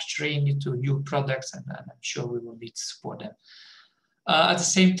manufacturing to new products, and I'm sure we will need to support them. At the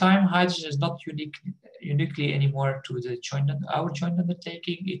same time, hydrogen is not uniquely anymore to our joint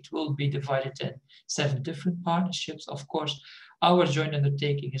undertaking. It will be divided in 7 different partnerships. Of course, our joint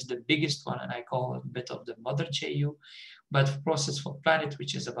undertaking is the biggest one, and I call it a bit of the mother JU. But Process for Planet,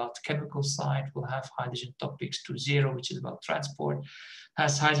 which is about chemical side, will have hydrogen topics. To Zero, which is about transport,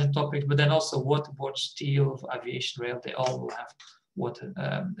 has hydrogen topics. But then also waterborne, steel, aviation, rail, they all will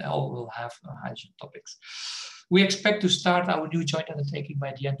have hydrogen topics. We expect to start our new joint undertaking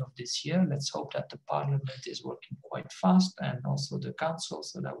by the end of this year. Let's hope that the Parliament is working quite fast, and also the Council,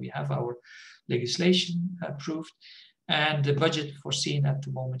 so that we have our legislation approved. And the budget foreseen at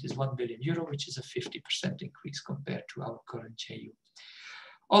the moment is €1 billion, which is a 50% increase compared to our current JU.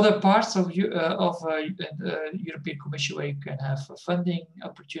 Other parts of the European Commission where you can have funding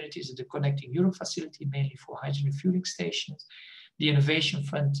opportunities is the Connecting Europe facility, mainly for hydrogen refueling stations. The Innovation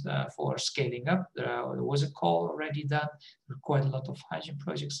Fund for scaling up, there was a call already done. There are quite a lot of hydrogen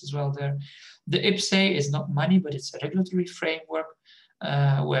projects as well there. The IPCEI is not money, but it's a regulatory framework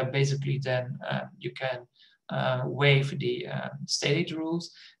where basically then you can waive the state aid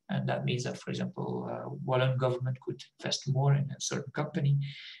rules. And that means that, for example, Walloon government could invest more in a certain company.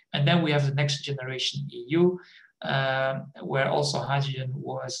 And then we have the Next Generation EU, where also hydrogen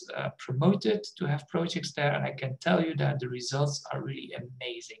was promoted to have projects there. And I can tell you that the results are really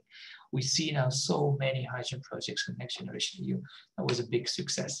amazing. We see now so many hydrogen projects in Next Generation EU. That was a big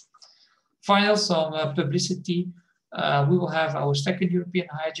success. Final, some publicity. We will have our second European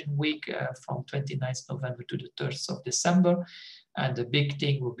Hydrogen Week from 29th November to the 3rd of December. And the big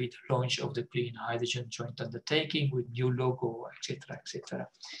thing will be the launch of the Clean Hydrogen Joint Undertaking with new logo, etc., etc.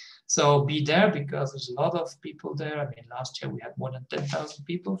 So be there, because there's a lot of people there. I mean, last year we had more than 10,000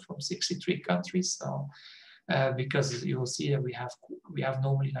 people from 63 countries. So because you will see that we have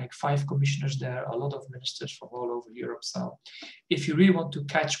normally like 5 commissioners there, a lot of ministers from all over Europe. So if you really want to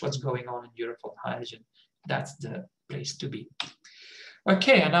catch what's going on in Europe on hydrogen, that's the place to be.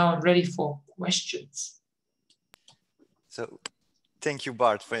 Okay, and now I'm ready for questions. So thank you,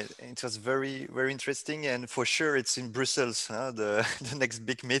 Bart. It was very, very interesting, and for sure it's in Brussels, the next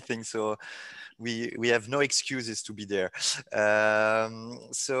big meeting. So we have no excuses to be there.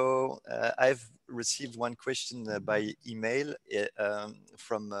 I've received one question by email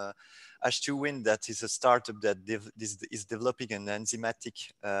from H2 Wind, that is a startup that is developing an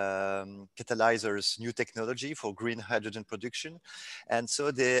enzymatic catalyzers new technology for green hydrogen production. And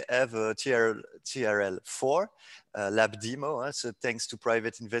so they have a TRL4 lab demo, so thanks to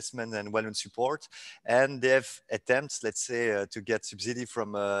private investment and Walloon support. And they have attempts, let's say, to get subsidy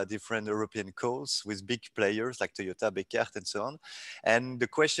from different European calls with big players like Toyota, Beckert, and so on. And the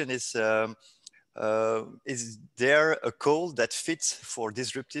question is there a call that fits for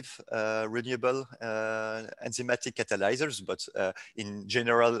disruptive renewable enzymatic catalyzers, but in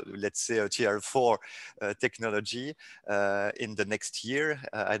general, let's say a TR4 technology in the next year?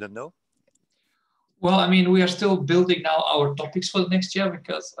 I don't know. Well, I mean, we are still building now our topics for the next year,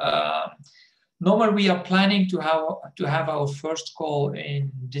 because normally we are planning to have our first call in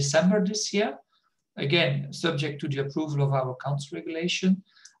December this year. Again, subject to the approval of our council regulation.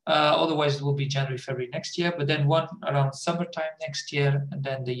 Otherwise, it will be January, February next year, but then one around summertime next year, and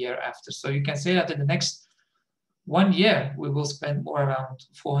then the year after. So you can say that in the next 1 year, we will spend more around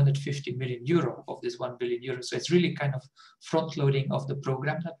 450 million euro of this 1 billion euro. So it's really kind of front loading of the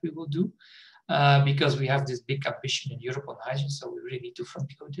program that we will do. Because we have this big ambition in Europe on hydrogen, so we really need to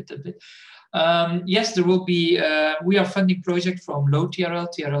front load it a bit. Yes, there will be, we are funding projects from low TRL,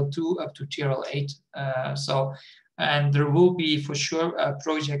 TRL2 up to TRL8. And there will be for sure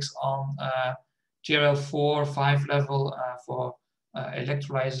projects on TRL4, 5 level for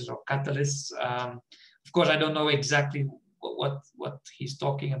electrolyzers or catalysts. Of course, I don't know exactly what he's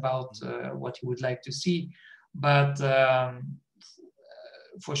talking about, what he would like to see, but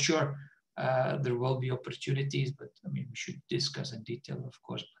for sure, there will be opportunities, but I mean, we should discuss in detail, of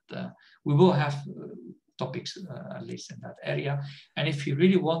course, but we will have topics at least in that area. And if you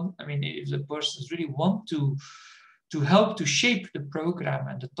really want, I mean, if the persons really want to help to shape the program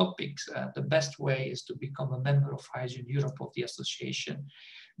and the topics, the best way is to become a member of Hydrogen Europe, of the association,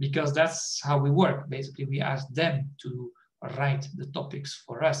 because that's how we work. Basically, we ask them to write the topics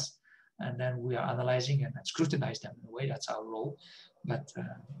for us, and then we are analyzing and scrutinize them in a way. That's our role, but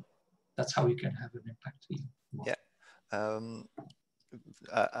that's how we can have an impact. Yeah,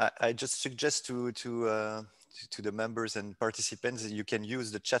 I just suggest to the members and participants that you can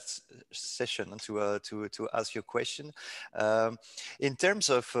use the chat session to ask your question. In terms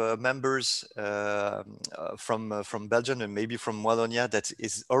of members from Belgium and maybe from Wallonia that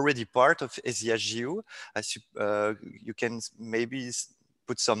is already part of FCHJU, you can maybe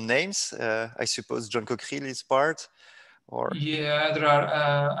put some names. I suppose John Cockerill is part, or yeah, there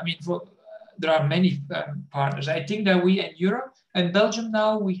are. I mean, there are many partners. I think that we in Europe and Belgium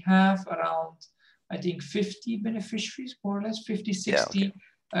now we have around, I think 50 beneficiaries, more or less 50, 60 yeah,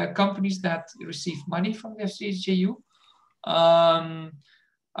 okay. Companies that receive money from the FCHJU. I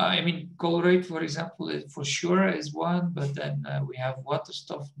mean, Colruyt, for example, for sure is one, but then we have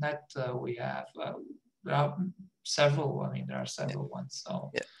Waterstof.net, we have, there are several, I mean, there are several ones, so.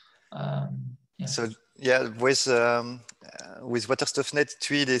 Yeah. Yeah. So yeah, with Waterstof.net,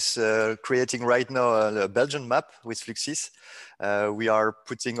 Tweed is creating right now a Belgian map with Fluxys. We are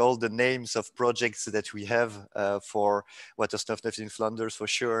putting all the names of projects that we have for Waterstof.net in Flanders for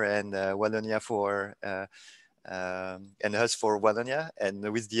sure, and Wallonia for and us for Wallonia. And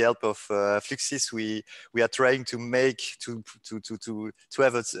with the help of Fluxys, we are trying to make to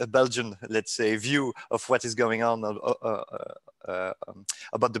have a Belgian, let's say, view of what is going on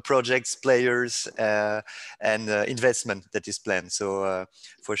about the projects, players, and investment that is planned. So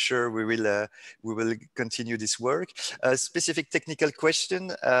for sure, we will continue this work. A specific technical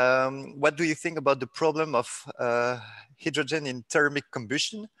question: what do you think about the problem of hydrogen in thermic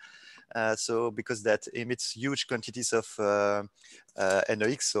combustion? So because that emits huge quantities of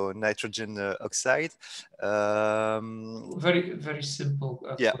NOx, so nitrogen oxide. Very simple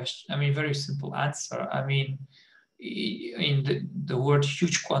question. I mean, very simple answer. I mean, in the word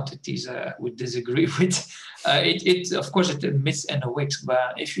huge quantities, we disagree with. It of course it emits NOx,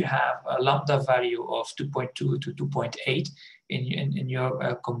 but if you have a lambda value of 2.2 to 2.8 in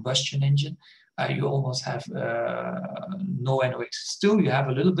your combustion engine, you almost have no NOx. Still, you have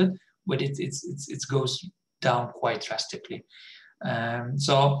a little bit, but it goes down quite drastically.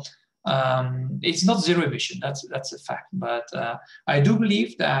 So it's not zero emission. That's a fact. But I do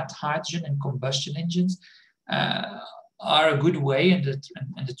believe that hydrogen and combustion engines are a good way in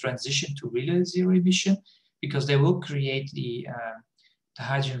the transition to really zero emission, because they will create the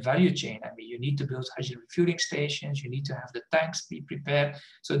hydrogen value chain. I mean, you need to build hydrogen refueling stations. You need to have the tanks be prepared.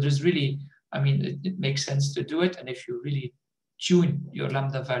 So there's really, I mean, it makes sense to do it. And if you really tune your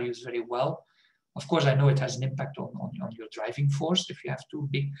lambda values very well, of course, I know it has an impact on your driving force if you have too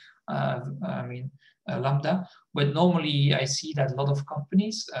big, lambda. But normally, I see that a lot of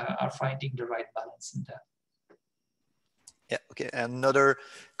companies are finding the right balance in that. Yeah. Okay. Another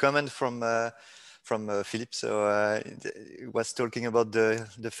comment from Philippe. So he was talking about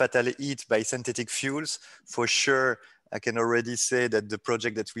the fatal heat by synthetic fuels. For sure, I can already say that the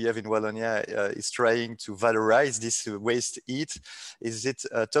project that we have in Wallonia is trying to valorize this waste heat. Is it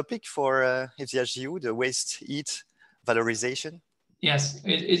a topic for FCHJU, the waste heat valorization? Yes,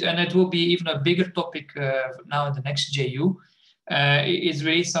 and it will be even a bigger topic now in the next JU. It's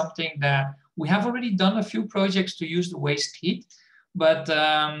really something that we have already done a few projects to use the waste heat, but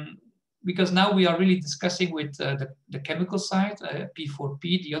because now we are really discussing with the chemical side,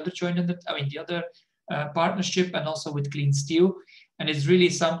 P4P, the other partnership, and also with Clean Steel. And it's really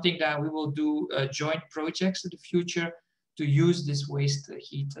something that we will do joint projects in the future to use this waste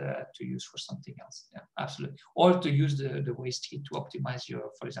heat to use for something else. Yeah, absolutely. Or to use the waste heat to optimize your,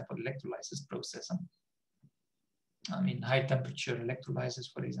 for example, electrolysis process. I mean, high temperature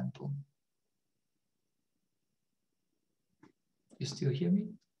electrolysis, for example. You still hear me?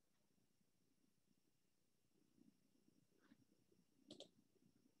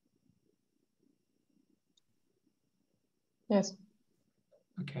 Yes.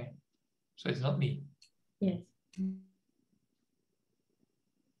 Okay. So it's not me. Yes.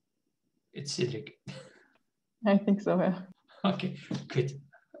 It's Cedric. I think so, yeah. Okay, good.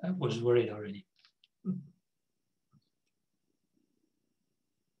 I was worried already.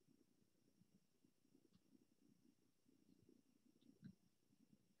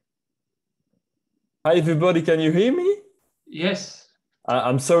 Hi, everybody. Can you hear me? Yes.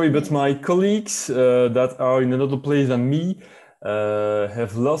 I'm sorry, but my colleagues that are in another place than me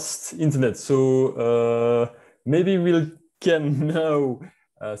have lost internet. So maybe we can now,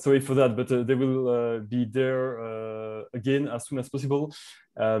 sorry for that, but they will be there again as soon as possible.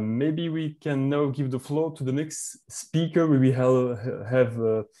 Maybe we can now give the floor to the next speaker. We will have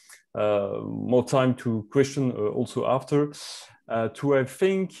more time to question also after. To, I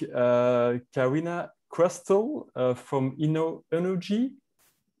think, Karina Crystal from InnoEnergy.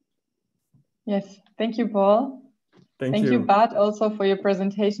 Yes, thank you, Paul. Thank you, Bart, also for your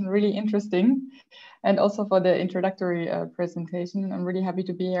presentation, really interesting. And also for the introductory presentation. I'm really happy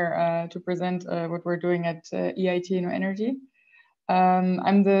to be here to present what we're doing at EIT InnoEnergy.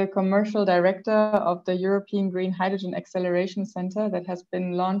 I'm the commercial director of the European Green Hydrogen Acceleration Center that has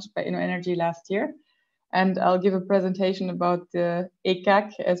been launched by InnoEnergy last year. And I'll give a presentation about the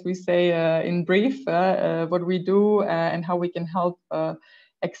ECAC, as we say in brief, what we do and how we can help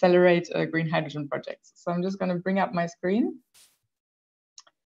accelerate green hydrogen projects. So I'm just going to bring up my screen.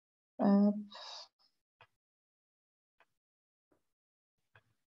 Do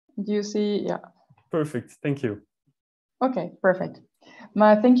you see? Yeah. Perfect. Thank you. Okay, perfect.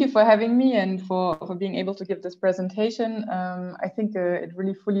 Thank you for having me and for being able to give this presentation. I think it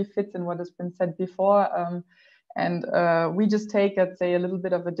really fully fits in what has been said before. And we just take, let's say, a little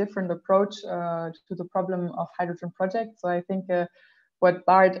bit of a different approach to the problem of hydrogen projects. So I think what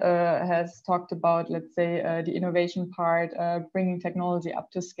Bart has talked about, let's say, the innovation part, bringing technology up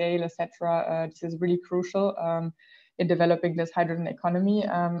to scale, etc. This is really crucial in developing this hydrogen economy,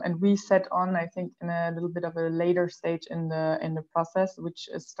 and we set on, I think, in a little bit of a later stage in the process, which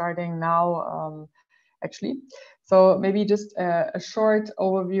is starting now, actually. So maybe just a short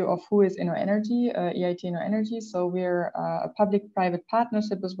overview of who is InnoEnergy, EIT InnoEnergy. So we're a public-private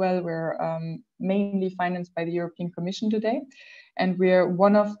partnership as well. We're mainly financed by the European Commission today. And we're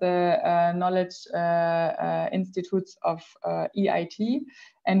one of the knowledge institutes of EIT,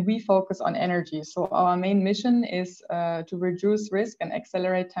 and we focus on energy. So our main mission is to reduce risk and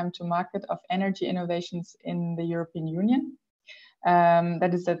accelerate time to market of energy innovations in the European Union.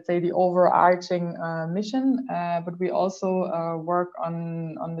 That is, let's say, the overarching mission, but we also work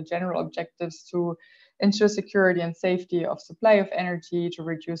on the general objectives to ensure security and safety of supply of energy, to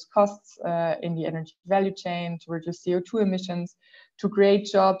reduce costs in the energy value chain, to reduce CO2 emissions, to create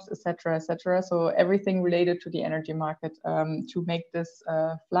jobs, etc., etc. So everything related to the energy market to make this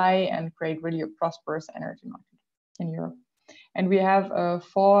fly and create really a prosperous energy market in Europe. And we have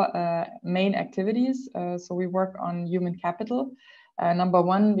 4 main activities. So we work on human capital. Number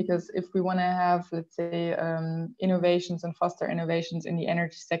one, because if we want to have, let's say, innovations and foster innovations in the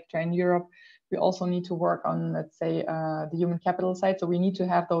energy sector in Europe, we also need to work on, let's say, the human capital side. So we need to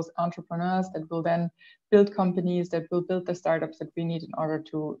have those entrepreneurs that will then build companies, that will build the startups that we need in order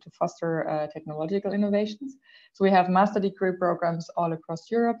to foster technological innovations. So we have master degree programs all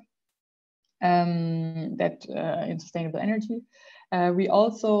across Europe that in sustainable energy. We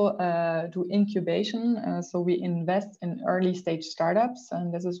also do incubation, so we invest in early stage startups,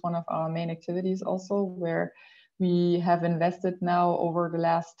 and this is one of our main activities also, where we have invested now over the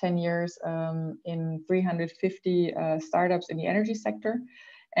last 10 years in 350 startups in the energy sector.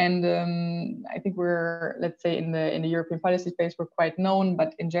 And I think we're, let's say, in the European policy space, we're quite known,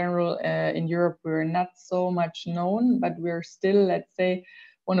 but in general, in Europe, we're not so much known, but we're still, let's say,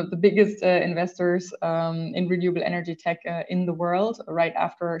 one of the biggest investors in renewable energy tech in the world, right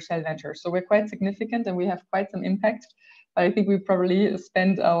after Shell Ventures. So we're quite significant and we have quite some impact. But I think we probably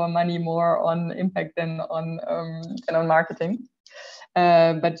spend our money more on impact than on marketing.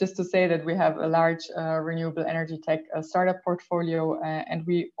 But just to say that we have a large renewable energy tech startup portfolio, and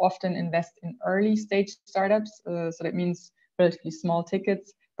we often invest in early stage startups. So that means relatively small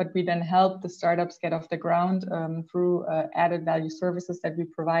tickets, but we then help the startups get off the ground through added value services that we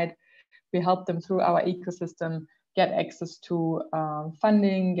provide. We help them through our ecosystem get access to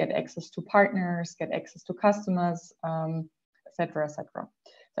funding, get access to partners, get access to customers, etc., etc.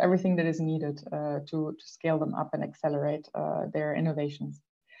 So everything that is needed to scale them up and accelerate their innovations.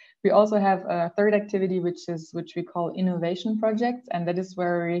 We also have a third activity, which we call innovation projects, and that is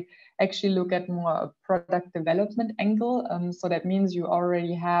where we actually look at more a product development angle. So that means you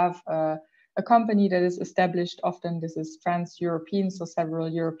already have a a company that is established. Often this is trans-European, so several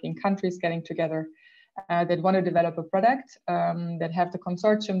European countries getting together that want to develop a product, that have the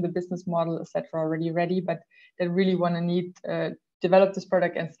consortium, the business model, etc. already ready, but that really want to develop this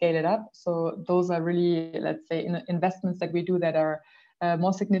product and scale it up. So those are really, let's say, investments that we do that are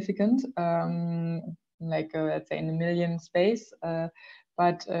more significant, let's say in the million space. And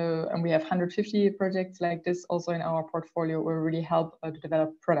we have 150 projects like this also in our portfolio will really help to develop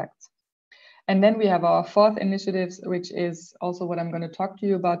products. And then we have our fourth initiatives, which is also what I'm going to talk to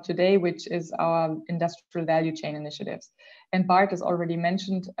you about today, which is our industrial value chain initiatives. And Bart has already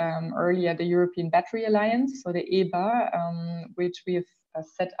mentioned earlier the European Battery Alliance, so the EBA, which we have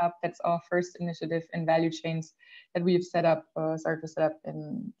set up. That's our first initiative in value chains that we've started to set up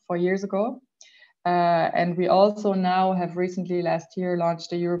 4 years ago. And we also now have recently last year launched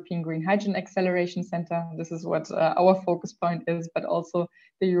the European Green Hydrogen Acceleration Center. This is what our focus point is, but also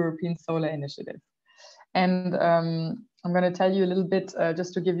the European Solar Initiative. And I'm going to tell you a little bit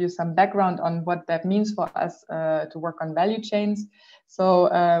just to give you some background on what that means for us to work on value chains. So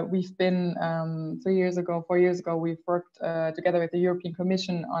we've been 4 years ago, we've worked together with the European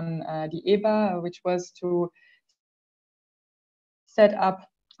Commission on the EBA, which was to set up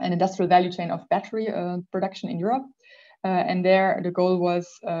an industrial value chain of battery production in Europe. And there the goal was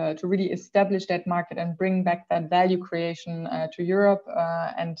to really establish that market and bring back that value creation to Europe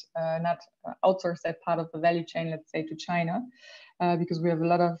and not outsource that part of the value chain, let's say, to China, because we have a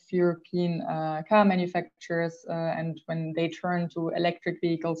lot of European car manufacturers, and when they turn to electric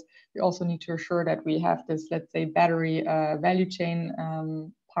vehicles, we also need to assure that we have this, let's say, battery value chain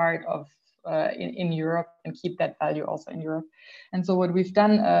part of in Europe and keep that value also in Europe. And so what we've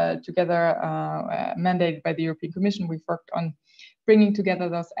done together, mandated by the European Commission, we've worked on bringing together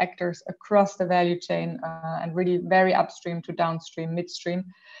those actors across the value chain and really very upstream to downstream, midstream,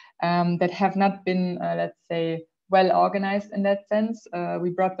 that have not been, let's say, well organized in that sense. We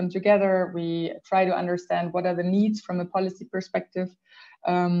brought them together. We try to understand what are the needs from a policy perspective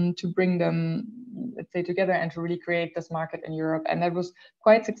to bring them, let's say, together and to really create this market in Europe. And that was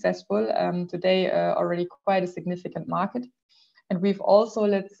quite successful. Today, already quite a significant market. And we've also,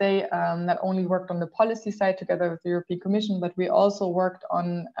 let's say, not only worked on the policy side together with the European Commission, but we also worked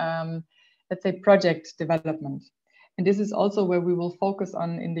on, let's say, project development. And this is also where we will focus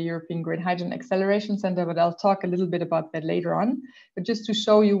on in the European Green Hydrogen Acceleration Center, but I'll talk a little bit about that later on. But just to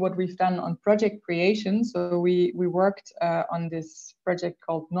show you what we've done on project creation. So we worked on this project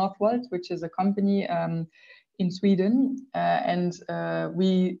called Northvolt, which is a company in Sweden. And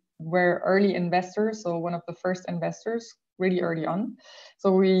we were early investors, so one of the first investors, really early on.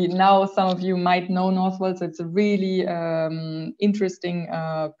 So now some of you might know Northvolt. So it's a really interesting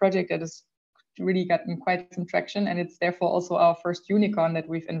project that has really gotten quite some traction, and it's therefore also our first unicorn that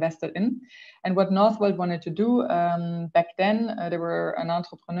we've invested in. And what Northvolt wanted to do back then, they were an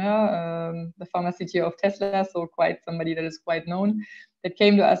entrepreneur, the former CTO of Tesla, so quite somebody that is quite known, that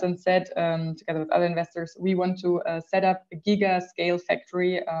came to us and said, together with other investors, we want to set up a giga scale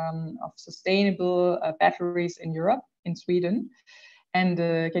factory of sustainable batteries in Europe, in Sweden. And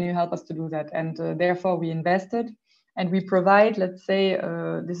can you help us to do that? And therefore we invested. And we provide, let's say,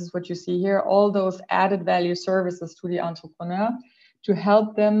 this is what you see here, all those added value services to the entrepreneur to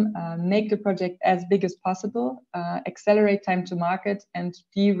help them make the project as big as possible, accelerate time to market, and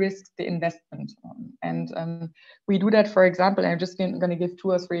de-risk the investment. And we do that, for example, and I'm just going to give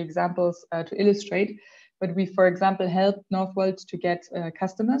 2 or 3 examples to illustrate, but we, for example, helped Northvolt to get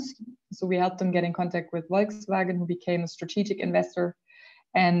customers. So we helped them get in contact with Volkswagen, who became a strategic investor,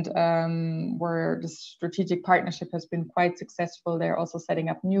 and where the strategic partnership has been quite successful. They're also setting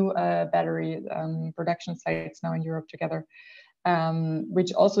up new battery production sites now in Europe together,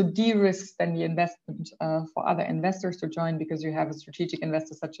 which also de-risks then the investment for other investors to join, because you have a strategic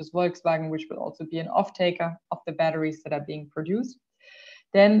investor such as Volkswagen, which will also be an off-taker of the batteries that are being produced.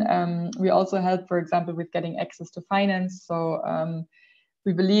 Then we also help, for example, with getting access to finance. So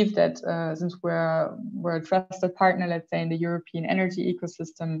we believe that since we're a trusted partner, let's say, in the European energy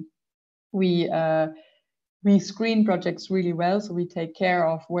ecosystem, we screen projects really well. So we take care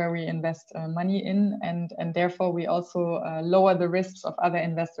of where we invest money in, and therefore we also lower the risks of other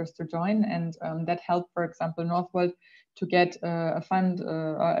investors to join. And that helped, for example, Northvolt to get a fund,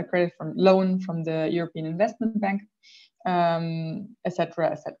 a credit loan from the European Investment Bank,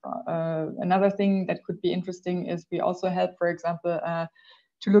 etc., etc. Another thing that could be interesting is we also help, for example,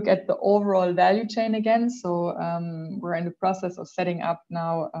 to look at the overall value chain again. So we're in the process of setting up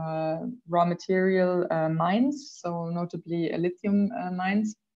now raw material mines, so notably lithium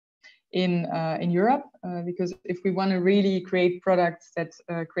mines in Europe, because if we want to really create products that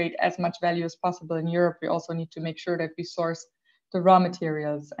create as much value as possible in Europe, we also need to make sure that we source the raw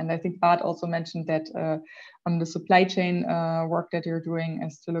materials. And I think Bart also mentioned that on the supply chain work that you're doing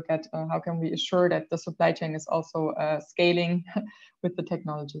is to look at how can we assure that the supply chain is also scaling with the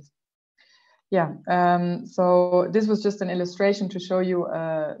technologies. Yeah, so this was just an illustration to show you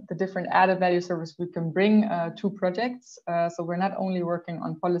the different added value service we can bring to projects. So we're not only working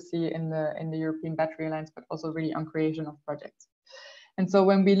on policy in the European Battery Alliance, but also really on creation of projects. And so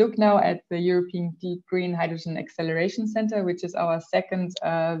when we look now at the European Green Hydrogen Acceleration Center, which is our second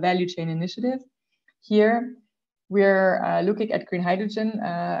value chain initiative, here we're looking at green hydrogen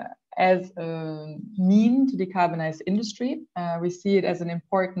as a mean to decarbonize industry. We see it as an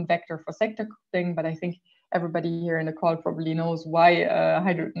important vector for sector coupling, but I think everybody here in the call probably knows why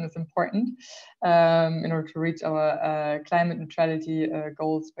hydrogen is important in order to reach our climate neutrality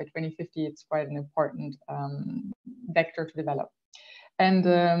goals by 2050. It's quite an important vector to develop. And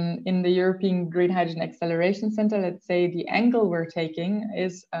in the European Green Hydrogen Acceleration Center, let's say the angle we're taking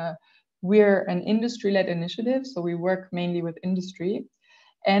is we're an industry-led initiative, so we work mainly with industry.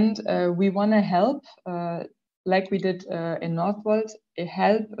 And we want to help, like we did in Northvolt,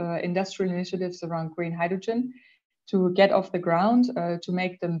 help industrial initiatives around green hydrogen to get off the ground, to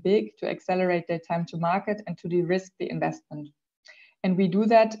make them big, to accelerate their time to market, and to de-risk the investment. And we do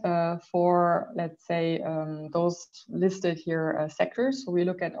that for, let's say, those listed here sectors. So we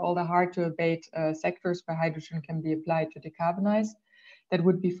look at all the hard-to-abate sectors where hydrogen can be applied to decarbonize. That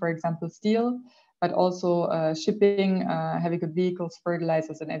would be, for example, steel, but also shipping, heavy good vehicles,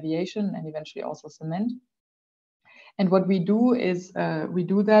 fertilizers, and aviation, and eventually also cement. And what we do is we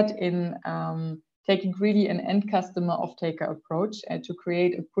do that in taking really an end customer off-taker approach and to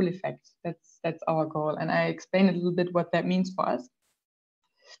create a pull effect. That's our goal. And I explain a little bit what that means for us.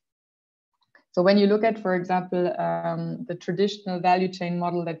 So when you look at, for example, the traditional value chain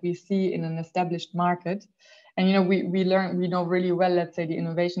model that we see in an established market, and you know, we know really well, let's say, the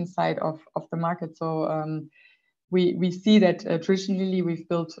innovation side of the market. So we see that traditionally we've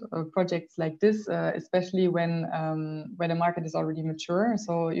built projects like this, especially when the market is already mature.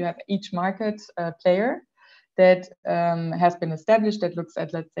 So you have each market player that has been established, that looks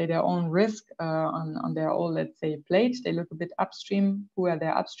at, let's say, their own risk on their own, let's say, plate. They look a bit upstream. Who are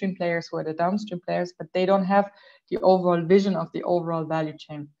their upstream players? Who are the downstream players? But they don't have the overall vision of the overall value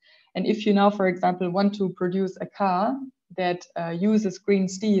chain. And if you now, for example, want to produce a car that uses green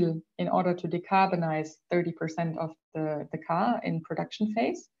steel in order to decarbonize 30% of the car in production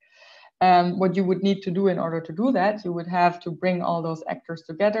phase, what you would need to do in order to do that, you would have to bring all those actors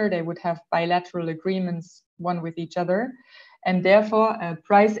together. They would have bilateral agreements one with each other, and therefore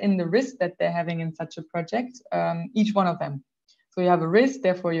price in the risk that they're having in such a project, each one of them. So you have a risk,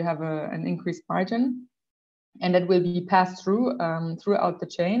 therefore you have an increased margin, and that will be passed through throughout the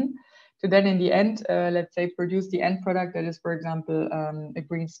chain to then in the end, let's say, produce the end product that is, for example, a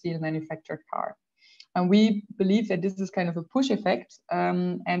green steel manufactured car. And we believe that this is kind of a push effect,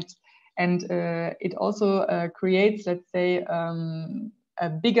 and it also creates, let's say, a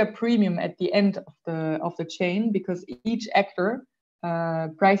bigger premium at the end of the chain, because each actor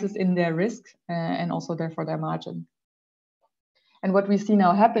prices in their risk and also therefore their margin. And what we see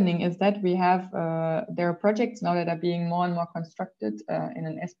now happening is that we have there are projects now that are being more and more constructed in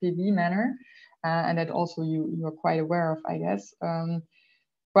an SPV manner, and that also you are quite aware of, I guess.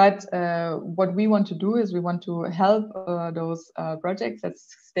 But what we want to do is we want to help those projects. Let's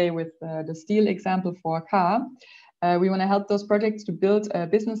stay with the steel example for a car. We want to help those projects to build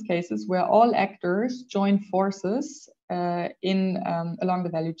business cases where all actors join forces along the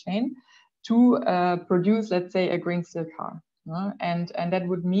value chain to produce, let's say, a green steel car. And that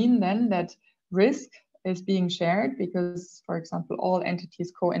would mean then that risk is being shared because, for example, all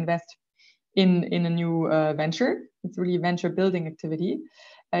entities co-invest in a new venture. It's really venture building activity.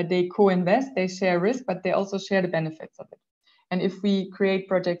 They co-invest, they share risk, but they also share the benefits of it. And if we create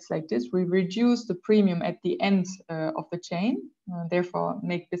projects like this, we reduce the premium at the end of the chain, therefore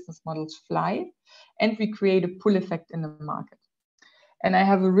make business models fly, and we create a pull effect in the market. And I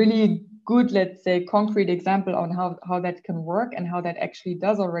have a really good, let's say, concrete example on how that can work and how that actually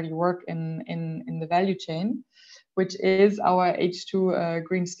does already work in the value chain, which is our H2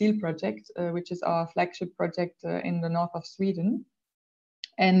 Green Steel project, which is our flagship project in the north of Sweden.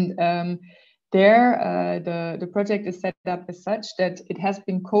 And the project is set up as such that it has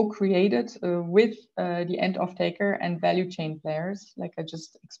been co-created with the end off-taker and value chain players, like I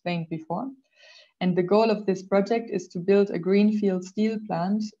just explained before. And the goal of this project is to build a greenfield steel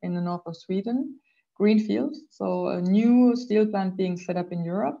plant in the north of Sweden. Greenfield, so a new steel plant being set up in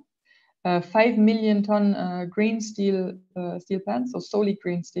Europe, 5 million ton green steel plant, so solely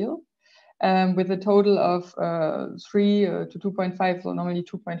green steel, with a total of 3 to 2.5, so normally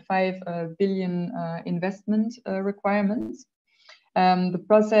 2.5 billion investment requirements. The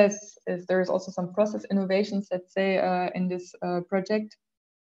process is, there's also some process innovations, let's say, in this project,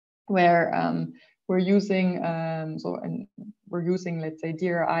 where we're using, let's say,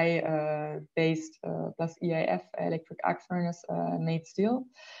 DRI based plus EAF, electric arc furnace made steel.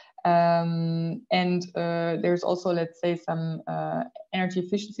 There's also, let's say, some energy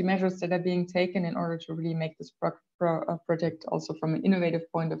efficiency measures that are being taken in order to really make this project also from an innovative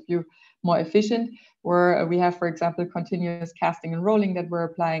point of view more efficient, where we have, for example, continuous casting and rolling that we're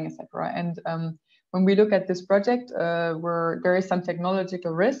applying, etc. And when we look at this project, there is some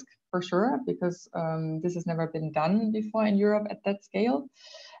technological risk for sure, because this has never been done before in Europe at that scale.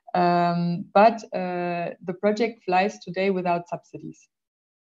 But the project flies today without subsidies.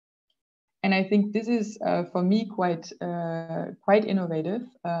 And I think this is, for me, quite innovative,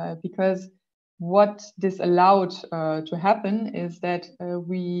 because what this allowed to happen is that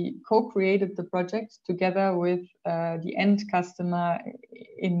we co-created the project together with the end customer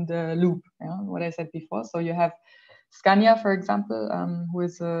in the loop, what I said before. So you have Scania, for example, who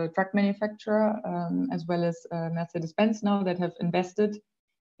is a truck manufacturer, as well as Mercedes-Benz now, that have invested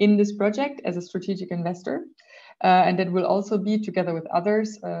in this project as a strategic investor. And that will also be, together with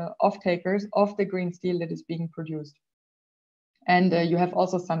others, off-takers of the green steel that is being produced. And you have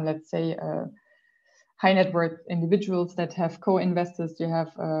also some, let's say, high net worth individuals that have co-investors. You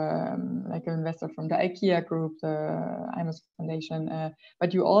have like an investor from the IKEA group, the IMOS Foundation,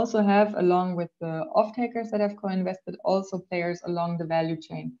 but you also have, along with the off-takers that have co-invested, also players along the value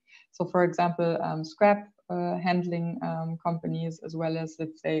chain. So for example, scrap handling companies, as well as,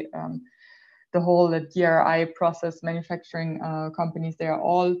 let's say, the whole DRI process manufacturing companies, they are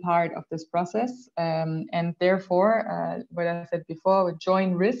all part of this process. And therefore, what I said before, we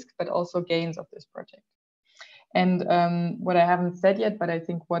join risk, but also gains of this project. And what I haven't said yet, but I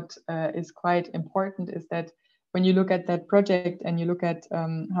think what is quite important is that when you look at that project and you look at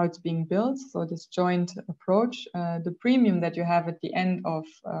how it's being built, so this joint approach, the premium that you have at the end of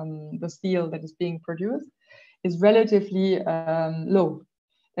the steel that is being produced is relatively low.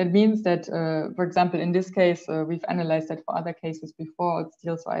 That means that, for example, in this case, we've analyzed that for other cases before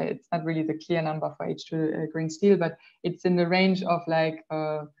steel, so it's not really the clear number for H2 green steel, but it's in the range of like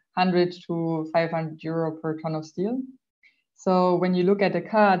 100 to 500 euro per ton of steel. So when you look at a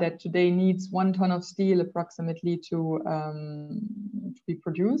car that today needs 1 ton of steel approximately to be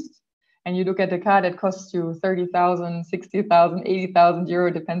produced, and you look at a car that costs you 30,000, 60,000, 80,000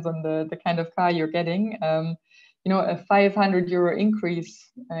 euro, depends on the kind of car you're getting, you know, a 500 euro increase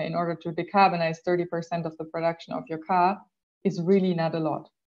in order to decarbonize 30% of the production of your car is really not a lot.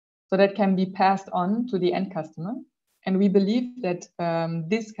 So that can be passed on to the end customer. And we believe that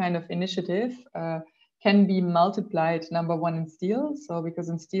this kind of initiative can be multiplied, number one, in steel. So because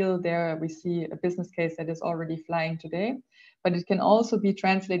in steel, there we see a business case that is already flying today, but it can also be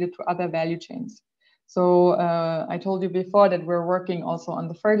translated to other value chains. So I told you before that we're working also on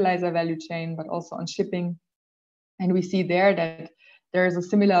the fertilizer value chain, but also on shipping. And we see there that there is a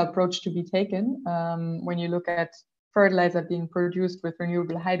similar approach to be taken when you look at fertilizer being produced with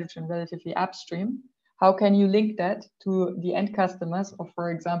renewable hydrogen relatively upstream. How can you link that to the end customers of,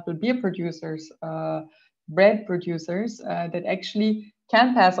 for example, beer producers, bread producers that actually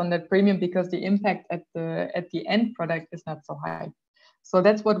can pass on that premium because the impact at the end product is not so high. So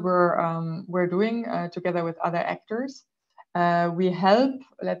that's what we're doing together with other actors. We help,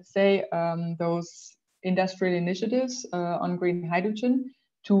 let's say, those industrial initiatives on green hydrogen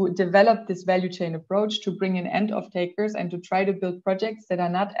to develop this value chain approach, to bring in end of takers and to try to build projects that are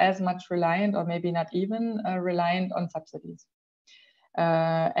not as much reliant, or maybe not even reliant on subsidies.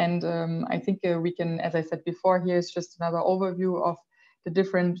 I think we can, as I said before, here's just another overview of the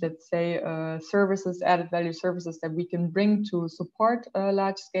different, let's say, services, added value services that we can bring to support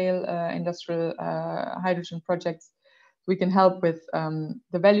large scale industrial hydrogen projects. We can help with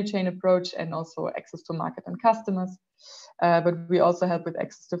the value chain approach and also access to market and customers. But we also help with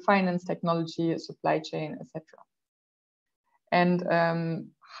access to finance, technology, supply chain, etc. And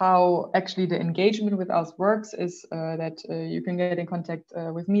how actually the engagement with us works is that you can get in contact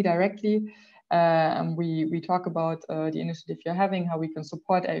with me directly. And we talk about the initiative you're having, how we can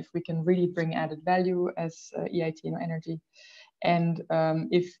support, if we can really bring added value as EIT InnoEnergy. And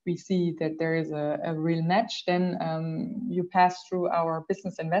if we see that there is a real match, then you pass through our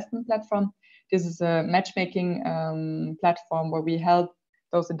business investment platform. This is a matchmaking platform where we help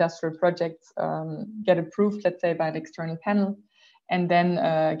those industrial projects get approved, let's say, by an external panel. and then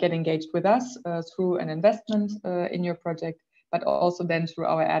get engaged with us through an investment in your project, but also then through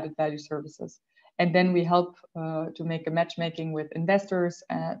our added value services. And then we help to make a matchmaking with investors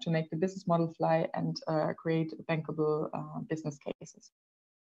to make the business model fly and create bankable business cases.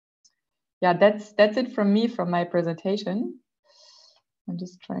 Yeah, that's it from me, from my presentation. I'm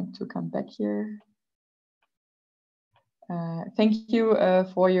just trying to come back here. Thank you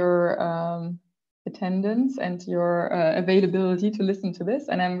for your attendance and your availability to listen to this.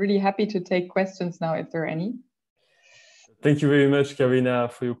 And I'm really happy to take questions now if there are any. Thank you very much, Karina,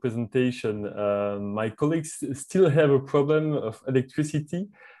 for your presentation. My colleagues still have a problem of electricity.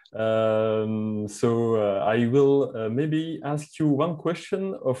 So I will maybe ask you one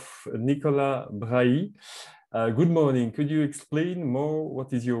question of Nicolas Brahi. Good morning. Could you explain more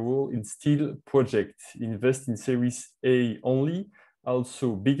what is your role in steel project? Invest in Series A only,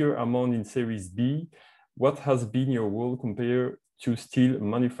 also bigger amount in Series B. What has been your role compared to steel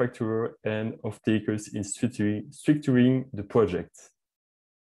manufacturer and off-takers in structuring the project?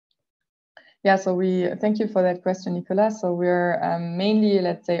 Yeah, so thank you for that question, Nicolas. So we're mainly,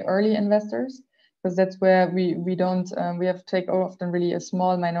 let's say, early investors, because that's where we have to take often really a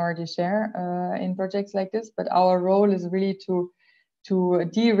small minority share in projects like this. But our role is really to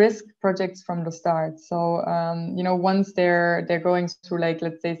de-risk projects from the start. So you know, once they're going through, like,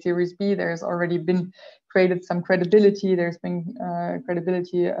 let's say Series B, there's already been created some credibility. There's been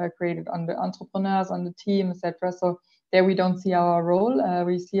credibility created on the entrepreneurs, on the team, etc. So there we don't see our role.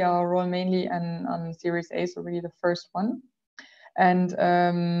 We see our role mainly on Series A, so really the first one. And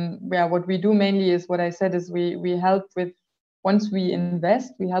yeah, what we do mainly is what I said is we help with, once we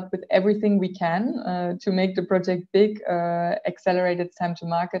invest, we help with everything we can to make the project big, accelerate its time to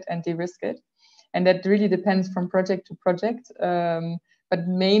market, and de-risk it. And that really depends from project to project. But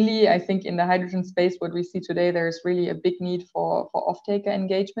mainly, I think in the hydrogen space, what we see today, there's really a big need for off-taker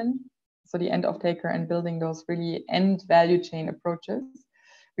engagement. So the end off-taker and building those really end value chain approaches.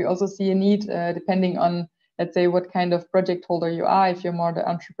 We also see a need depending on, let's say, what kind of project holder you are. If you're more the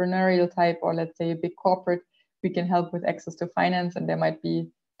entrepreneurial type, or let's say a big corporate, we can help with access to finance, and there might be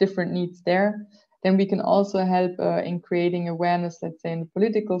different needs there. Then we can also help in creating awareness, let's say in the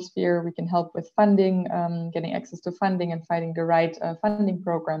political sphere. We can help with funding, getting access to funding and finding the right funding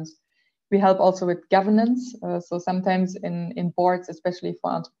programs. We help also with governance. So sometimes in boards, especially for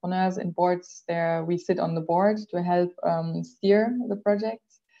entrepreneurs, in boards there we sit on the board to help steer the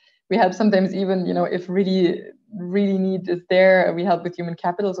projects. We help sometimes even, you know, if really need is there, we help with human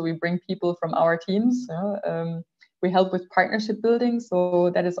capital. So we bring people from our teams. We help with partnership building.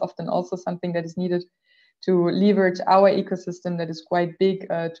 So that is often also something that is needed to leverage our ecosystem that is quite big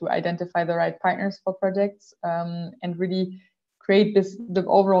to identify the right partners for projects and really create this. The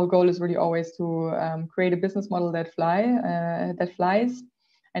overall goal is really always to create a business model that flies,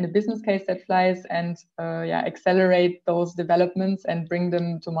 and a business case that flies, and yeah, accelerate those developments and bring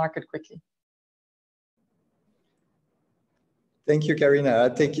them to market quickly. Thank you, Karina.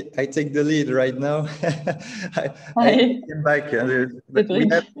 I take the lead right now. I came back, but we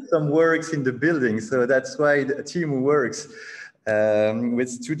have some works in the building, so that's why the team works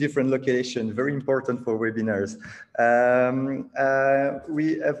with two different locations, very important for webinars.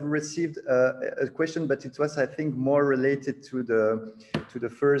 We have received a question, but it was, I think, more related to the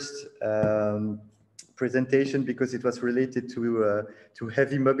first presentation, because it was related to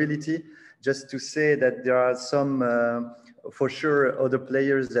heavy mobility. Just to say that there are some for sure other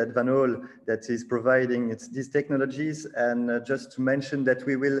players that Van Hol that is providing these technologies, and just to mention that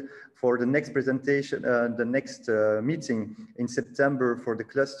we will, for the next presentation, the next meeting in September for the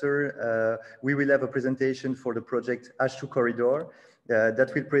cluster, we will have a presentation for the project H2 Corridor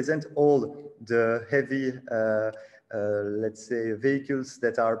that will present all the heavy let's say vehicles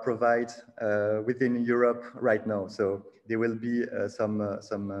that are provided within Europe right now. So there will be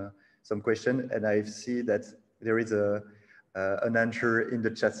some question, and I see that there is an answer in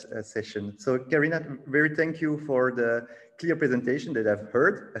the chat session. So Karina, very thank you for the clear presentation that I've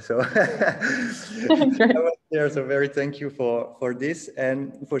heard. So I was there, so very thank you for this.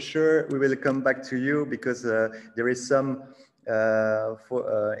 And for sure, we will come back to you, because there is some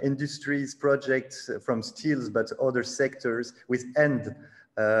industries projects from steels, but other sectors with end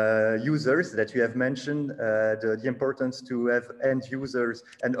users that you have mentioned, the importance to have end users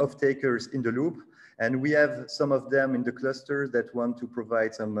and off-takers in the loop. And we have some of them in the cluster that want to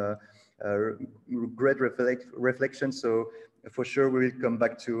provide some great reflection. So for sure, we will come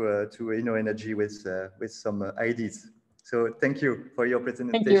back to InnoEnergy with some ideas. So thank you for your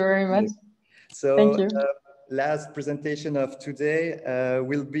presentation. Thank you very much. So thank you. Last presentation of today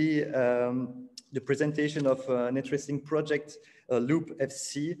will be the presentation of an interesting project, Loop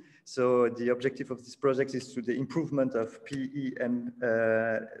FC. So the objective of this project is to the improvement of PEM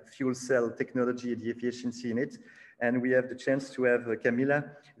fuel cell technology, the efficiency in it. And we have the chance to have Camila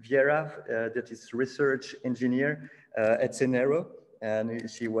Vieira, that is research engineer at Cenaero. And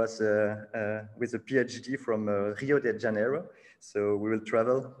she was with a PhD from Rio de Janeiro. So we will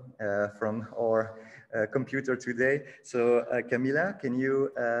travel from our computer today. So Camila, can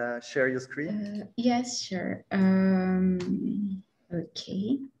you share your screen? Yes, sure.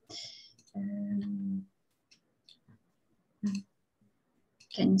 Okay.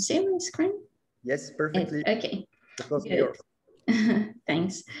 Can you see my screen? Yes, perfectly. Okay. The floor is yours.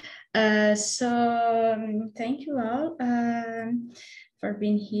 Thanks. Thank you all for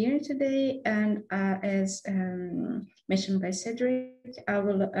being here today. And as mentioned by Cedric, I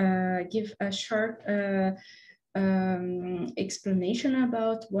will give a short explanation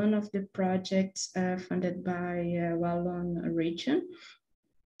about one of the projects funded by Wallon region,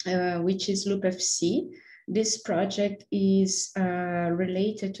 which is Loop FC. This project is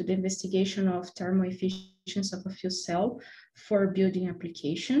related to the investigation of thermal efficiency of a fuel cell for building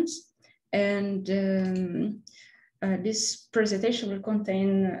applications. And this presentation will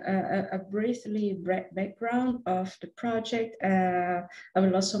contain a briefly background of the project. I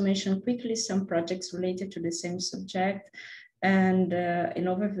will also mention quickly some projects related to the same subject and an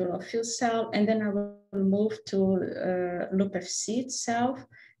overview of fuel cell. And then I will move to Loop FC itself.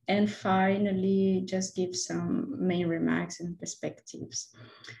 And finally, just give some main remarks and perspectives.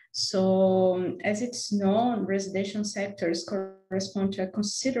 So as it's known, residential sectors correspond to a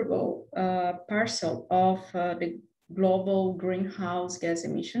considerable parcel of the global greenhouse gas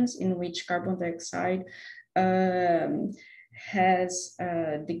emissions, in which carbon dioxide has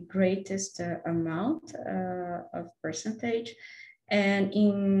the greatest amount of percentage. And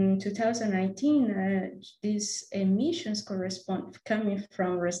in 2019, these emissions coming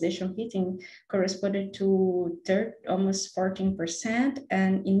from residential heating corresponded to almost 14%.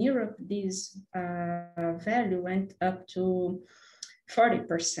 And in Europe, this value went up to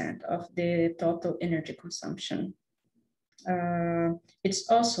 40% of the total energy consumption. It's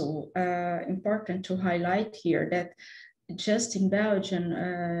also important to highlight here that just in Belgium,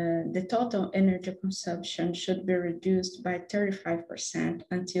 the total energy consumption should be reduced by 35%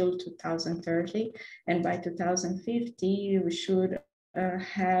 until 2030. And by 2050, we should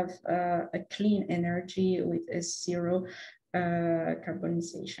have a clean energy with a zero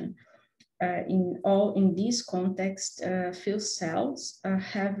carbonization. In this context, fuel cells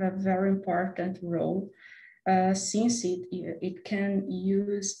have a very important role since it can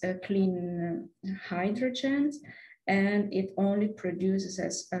use clean hydrogen, and it only produces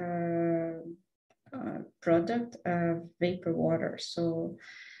as a product vapor water. So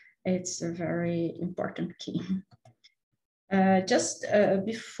it's a very important key. Just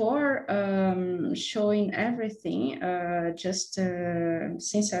before showing everything,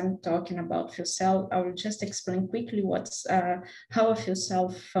 since I'm talking about fuel cell, I will just explain quickly how a fuel cell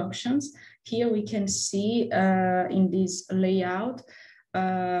functions. Here we can see in this layout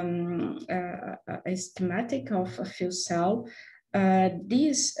a schematic of a fuel cell.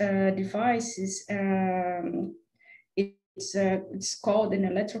 This device is it's called an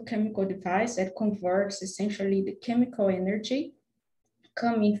electrochemical device that converts essentially the chemical energy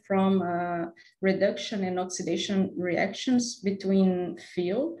coming from reduction and oxidation reactions between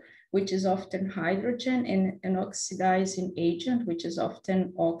fuel, which is often hydrogen, and an oxidizing agent, which is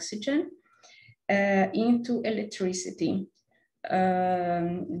often oxygen, into electricity.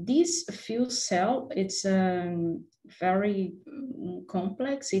 This fuel cell, it's very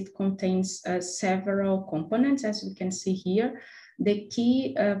complex. It contains several components, as we can see here. The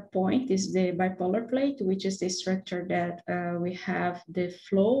key point is the bipolar plate, which is the structure that we have the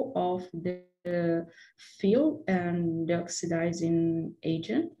flow of the fuel and the oxidizing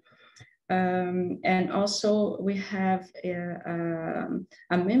agent. And also we have a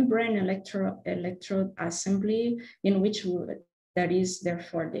membrane electrode assembly in which that is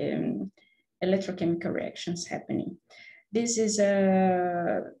therefore the electrochemical reactions happening. This is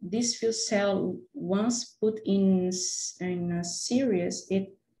this fuel cell, once put in a series,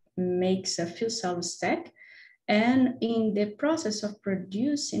 it makes a fuel cell stack. And in the process of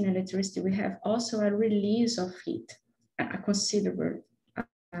producing electricity, we have also a release of heat, a considerable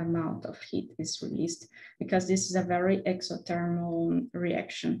amount of heat is released, because this is a very exothermal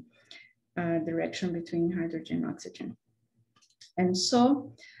reaction, the reaction between hydrogen and oxygen. And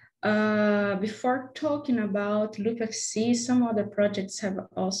so before talking about Loop FC, some other projects have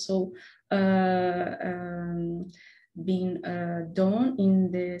also been done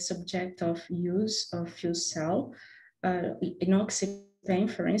in the subject of use of fuel cell. InnoEnergy,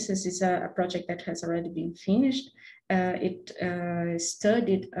 for instance, is a project that has already been finished. It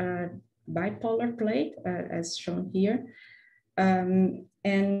studied bipolar plate, as shown here. And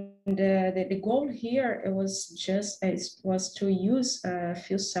the goal here was to use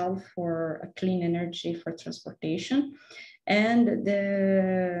fuel cell for clean energy for transportation. And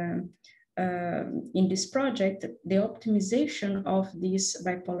in this project, the optimization of this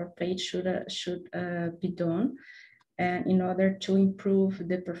bipolar plate should be done in order to improve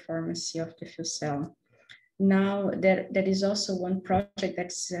the performance of the fuel cell. Now, there is also one project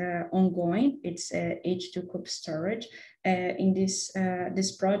that's ongoing. It's H2Hub storage. In this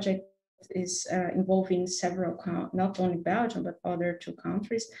project is involving several, not only Belgium, but other 2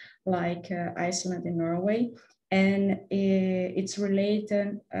 countries like Iceland and Norway. And it's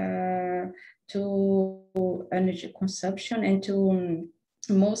related to energy consumption and to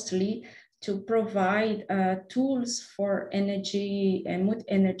mostly to provide tools for energy and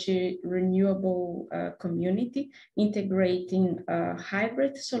multi-energy renewable community, integrating a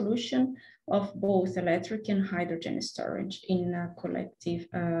hybrid solution of both electric and hydrogen storage in a collective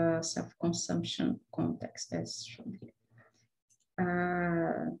self-consumption context, as shown here.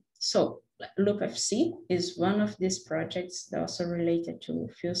 So Loop FC is one of these projects also related to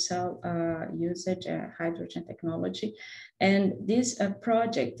fuel cell usage, hydrogen technology. And this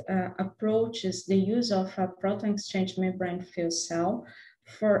project approaches the use of a proton exchange membrane fuel cell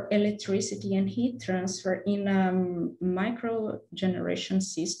for electricity and heat transfer in a micro generation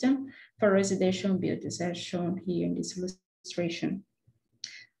system for residential buildings, as shown here in this illustration.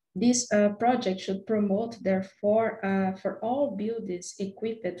 This project should promote, therefore, for all buildings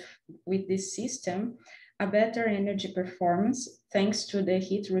equipped with this system, a better energy performance thanks to the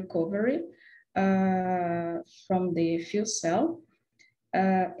heat recovery from the fuel cell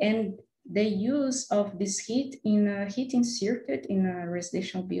and the use of this heat in a heating circuit in a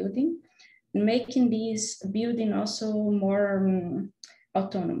residential building, making this building also more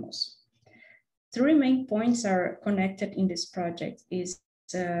autonomous. 3 main points are connected in this project is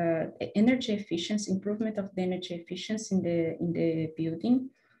energy efficiency, improvement of the energy efficiency in the building,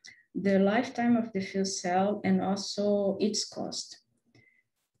 the lifetime of the fuel cell, and also its cost.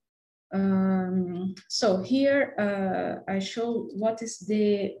 So here I show what is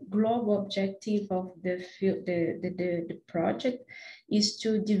the global objective of the project is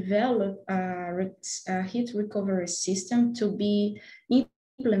to develop a heat recovery system to be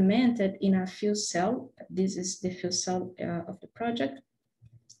implemented in a fuel cell. This is the fuel cell of the project,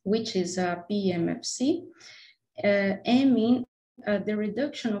 which is a PMFC, aiming at the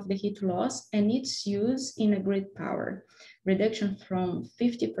reduction of the heat loss and its use in a grid power, reduction from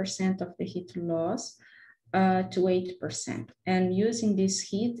 50% of the heat loss to 8%, and using this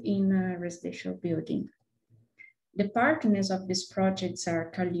heat in a residential building. The partners of these projects are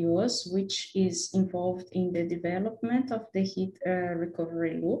Calios, which is involved in the development of the heat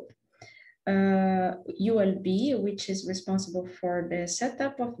recovery loop, ULB, which is responsible for the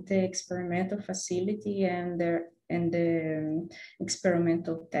setup of the experimental facility and the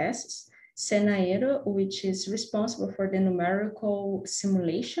experimental tests, Cenaero, which is responsible for the numerical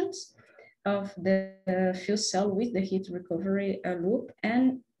simulations of the fuel cell with the heat recovery loop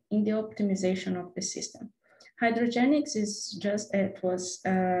and in the optimization of the system. Hydrogenics is just, it was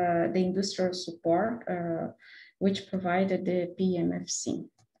the industrial support, which provided the PMFC.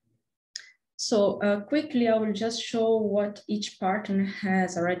 So quickly, I will just show what each partner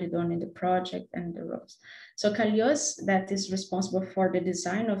has already done in the project and the roles. So Calios, that is responsible for the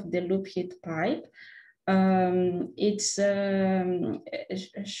design of the loop heat pipe. It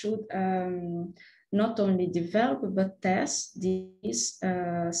should not only develop, but test this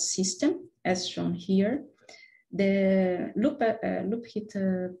system as shown here. The loop heat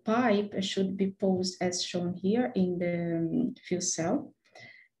pipe should be posed as shown here in the fuel cell.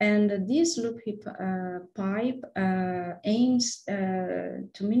 And this loop heat pipe aims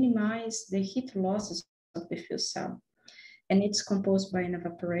to minimize the heat losses of the fuel cell. And it's composed by an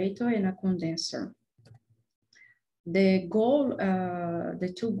evaporator and a condenser. The goal,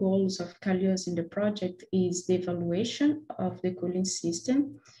 the 2 goals of Calios in the project is the evaluation of the cooling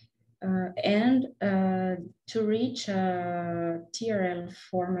system and to reach a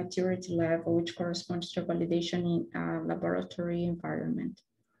TRL4 maturity level, which corresponds to validation in a laboratory environment.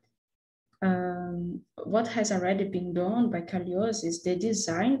 What has already been done by Calios is the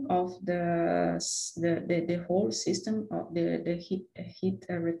design of the whole system of the heat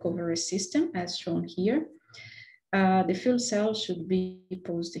recovery system as shown here. The fuel cell should be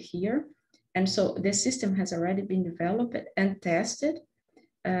posed here. And so the system has already been developed and tested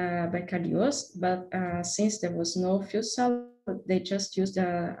by Carios, but since there was no fuel cell, they just used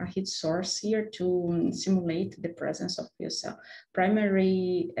a heat source here to simulate the presence of fuel cell.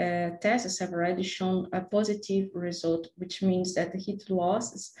 Primary tests have already shown a positive result, which means that the heat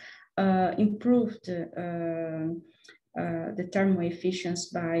losses improved the thermal efficiency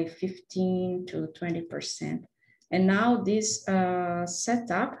by 15 to 20%. And now this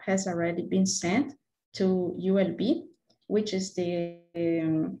setup has already been sent to ULB, which is the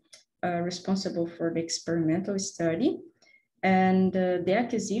responsible for the experimental study, and the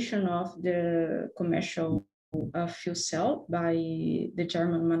acquisition of the commercial fuel cell by the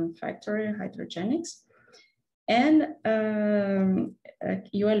German manufacturer Hydrogenics. And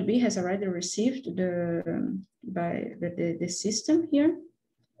ULB has already received the system here.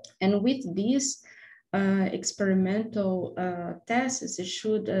 And with these experimental tests, it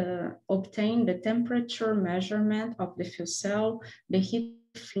should obtain the temperature measurement of the fuel cell, the heat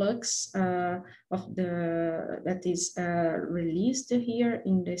flux that is released here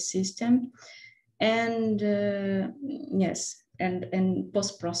in the system, and yes, and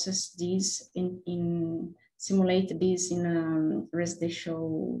post-process these simulate this in a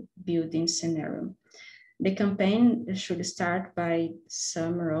residential building scenario. The campaign should start by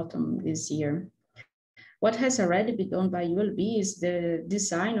summer, autumn this year. What has already been done by ULB is the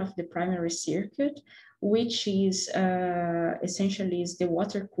design of the primary circuit, which is essentially is the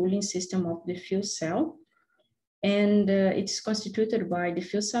water cooling system of the fuel cell. And it's constituted by the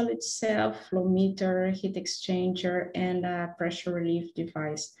fuel cell itself, flow meter, heat exchanger, and a pressure relief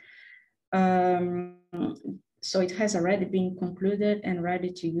device. So it has already been concluded and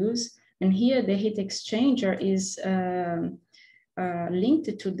ready to use. And here the heat exchanger is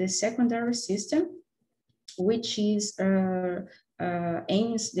linked to the secondary system, which is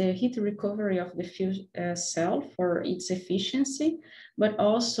aims the heat recovery of the fuel cell for its efficiency, but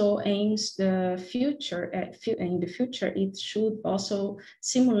also aims the future, in the future, it should also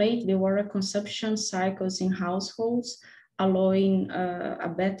simulate the water consumption cycles in households, allowing a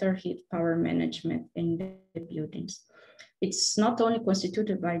better heat power management in the buildings. It's not only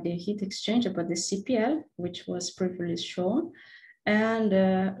constituted by the heat exchanger, but the CPL, which was previously shown, and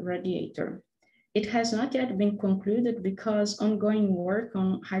the radiator. It has not yet been concluded because ongoing work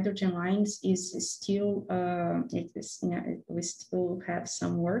on hydrogen lines is still, we still have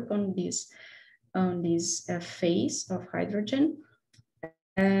some work on this phase of hydrogen,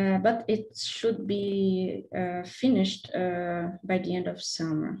 but it should be finished by the end of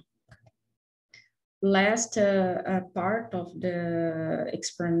summer. Last part of the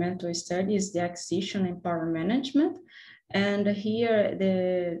experimental study is the acquisition and power management. And here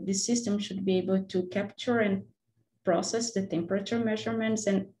the system should be able to capture and process the temperature measurements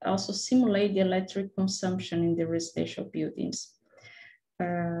and also simulate the electric consumption in the residential buildings.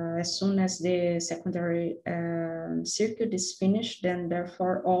 As soon as the secondary circuit is finished, then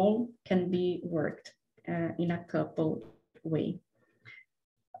therefore all can be worked in a coupled way.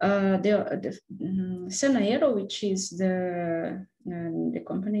 The Cenaero, which is the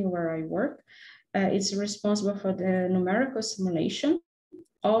company where I work, it's responsible for the numerical simulation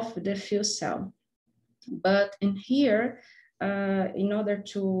of the fuel cell. But in here, in order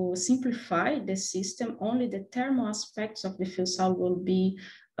to simplify the system, only the thermal aspects of the fuel cell will be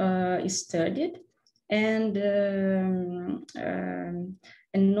studied, and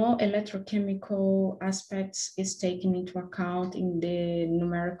no electrochemical aspects is taken into account in the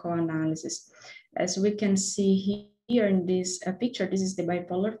numerical analysis. As we can see here in this picture, this is the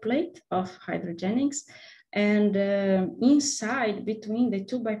bipolar plate of Hydrogenics. And inside, between the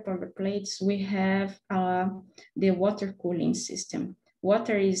two bipolar plates, we have the water cooling system.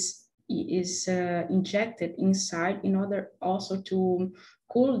 Water is injected inside in order also to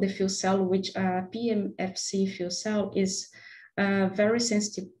cool the fuel cell, which PMFC fuel cell is very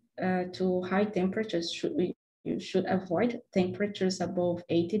sensitive to high temperatures. You should avoid temperatures above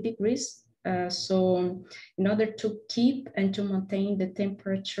 80 degrees. So in order to keep and to maintain the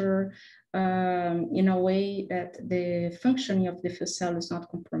temperature in a way that the functioning of the fuel cell is not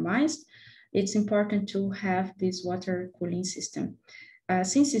compromised, it's important to have this water cooling system.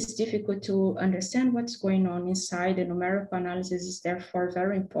 Since it's difficult to understand what's going on inside, the numerical analysis is therefore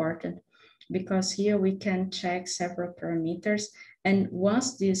very important, because here we can check several parameters. And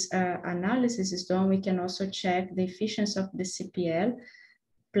once this analysis is done, we can also check the efficiency of the CPL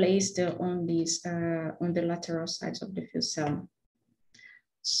placed on the lateral sides of the fuel cell.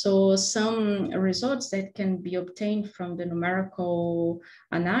 So some results that can be obtained from the numerical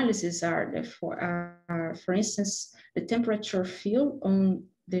analysis are, for instance, the temperature field on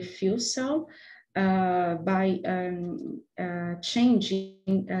the fuel cell by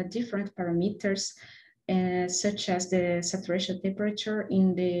changing different parameters, such as the saturation temperature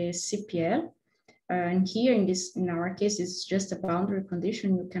in the CPL. And here in our case, it's just a boundary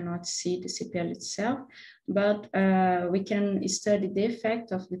condition. You cannot see the CPL itself, but we can study the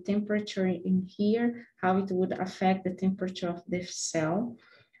effect of the temperature in here, how it would affect the temperature of the cell.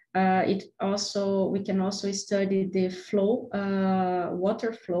 We can also study the flow,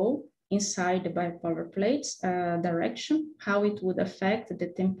 water flow inside the bipolar plates direction, how it would affect the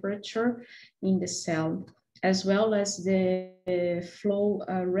temperature in the cell, as well as the flow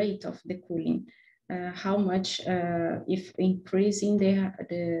rate of the cooling. How much, if increasing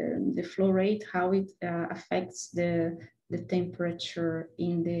the flow rate, how it affects the temperature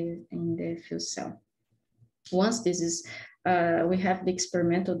in the fuel cell. Once this is, we have the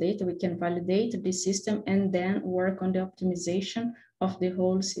experimental data, we can validate the system and then work on the optimization of the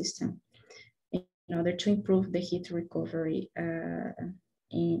whole system in order to improve the heat recovery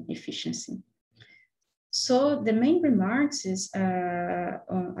in efficiency. So the main remarks is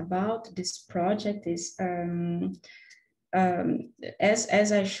about this project is,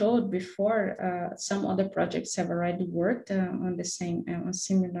 as I showed before, some other projects have already worked on the same, on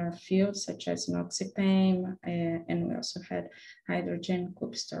similar fields, such as Noxipane, and we also had hydrogen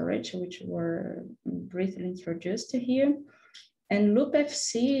cube storage, which were briefly introduced here. And Loop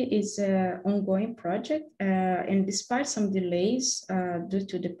FC is an ongoing project, and despite some delays due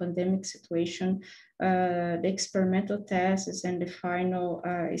to the pandemic situation, the experimental tests and the final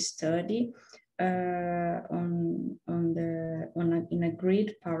study in a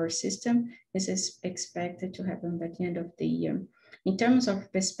grid power system is expected to happen by the end of the year. In terms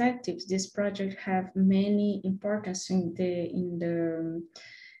of perspectives, this project have many importance in the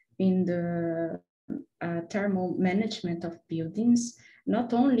thermal management of buildings,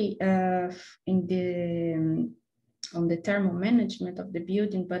 not only on the thermal management of the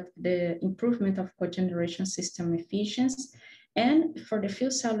building, but the improvement of cogeneration system efficiency. And for the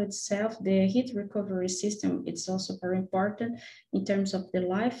fuel cell itself, the heat recovery system, it's also very important in terms of the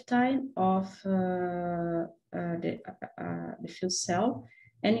lifetime of the fuel cell,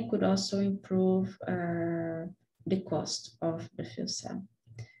 and it could also improve the cost of the fuel cell.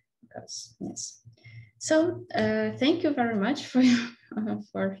 Because, yes. So thank you very much for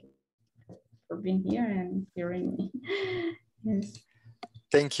being here and hearing me. Yes.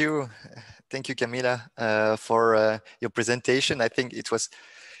 Thank you, Camila, for your presentation. I think it was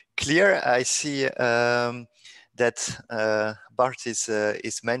clear. I see that Bart is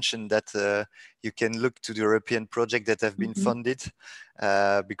mentioned that you can look to the European project that have been funded,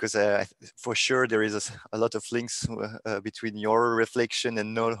 because for sure there is a lot of links between your reflection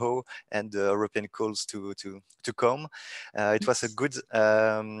and know-how and the European calls to come. It was a good,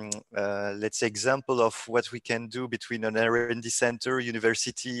 let's say, example of what we can do between an R&D center,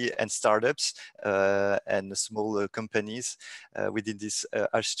 university, and startups and small companies within this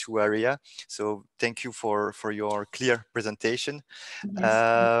H2 area. So thank you for your clear presentation.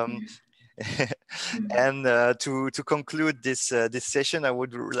 Yes. And to conclude this session, I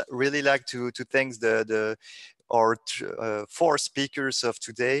would really like to thank our 4 speakers of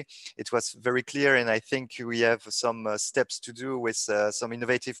today. It was very clear, and I think we have some steps to do with some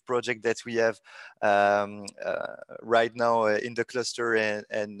innovative project that we have right now in the cluster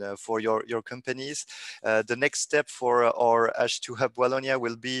and for your companies. The next step for our H2Hub Wallonia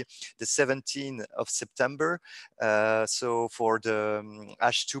will be the 17th of September. So for the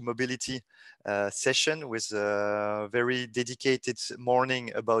H2 mobility session with a very dedicated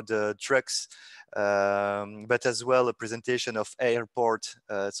morning about the trucks, but as well a presentation of airport,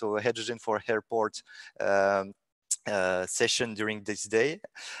 so a hydrogen for airport session during this day.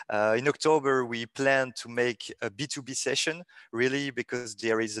 In October, we plan to make a B2B session, really, because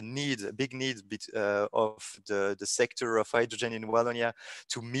there is a big need of the sector of hydrogen in Wallonia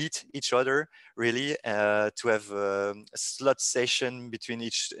to meet each other, really, to have a slot session between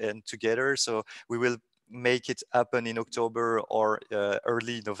each and together. So we will make it happen in October or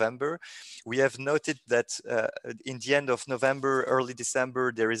early November. We have noted that in the end of November, early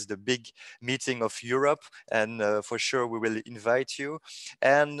December, there is the big meeting of Europe, and for sure we will invite you.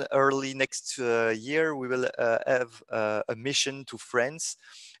 And early next year, we will have a mission to France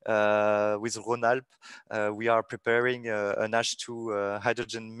with Rhône-Alpes. We are preparing an H2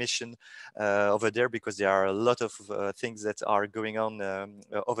 hydrogen mission over there, because there are a lot of things that are going on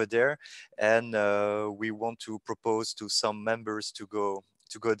over there, and we want to propose to some members to go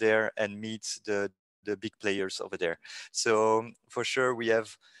there and meet the the big players over there. So for sure, we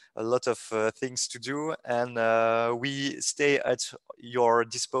have a lot of things to do, and we stay at your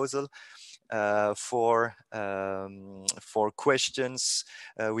disposal for questions.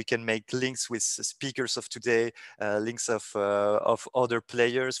 We can make links with speakers of today, links of other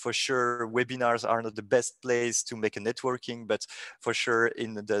players. For sure, webinars are not the best place to make a networking, but for sure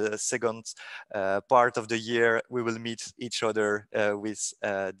in the second part of the year, we will meet each other with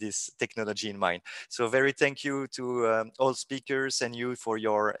this technology in mind. So very thank you to all speakers and you for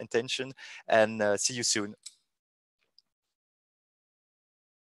your attention, and see you soon.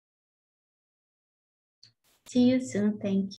 See you soon. Thank you.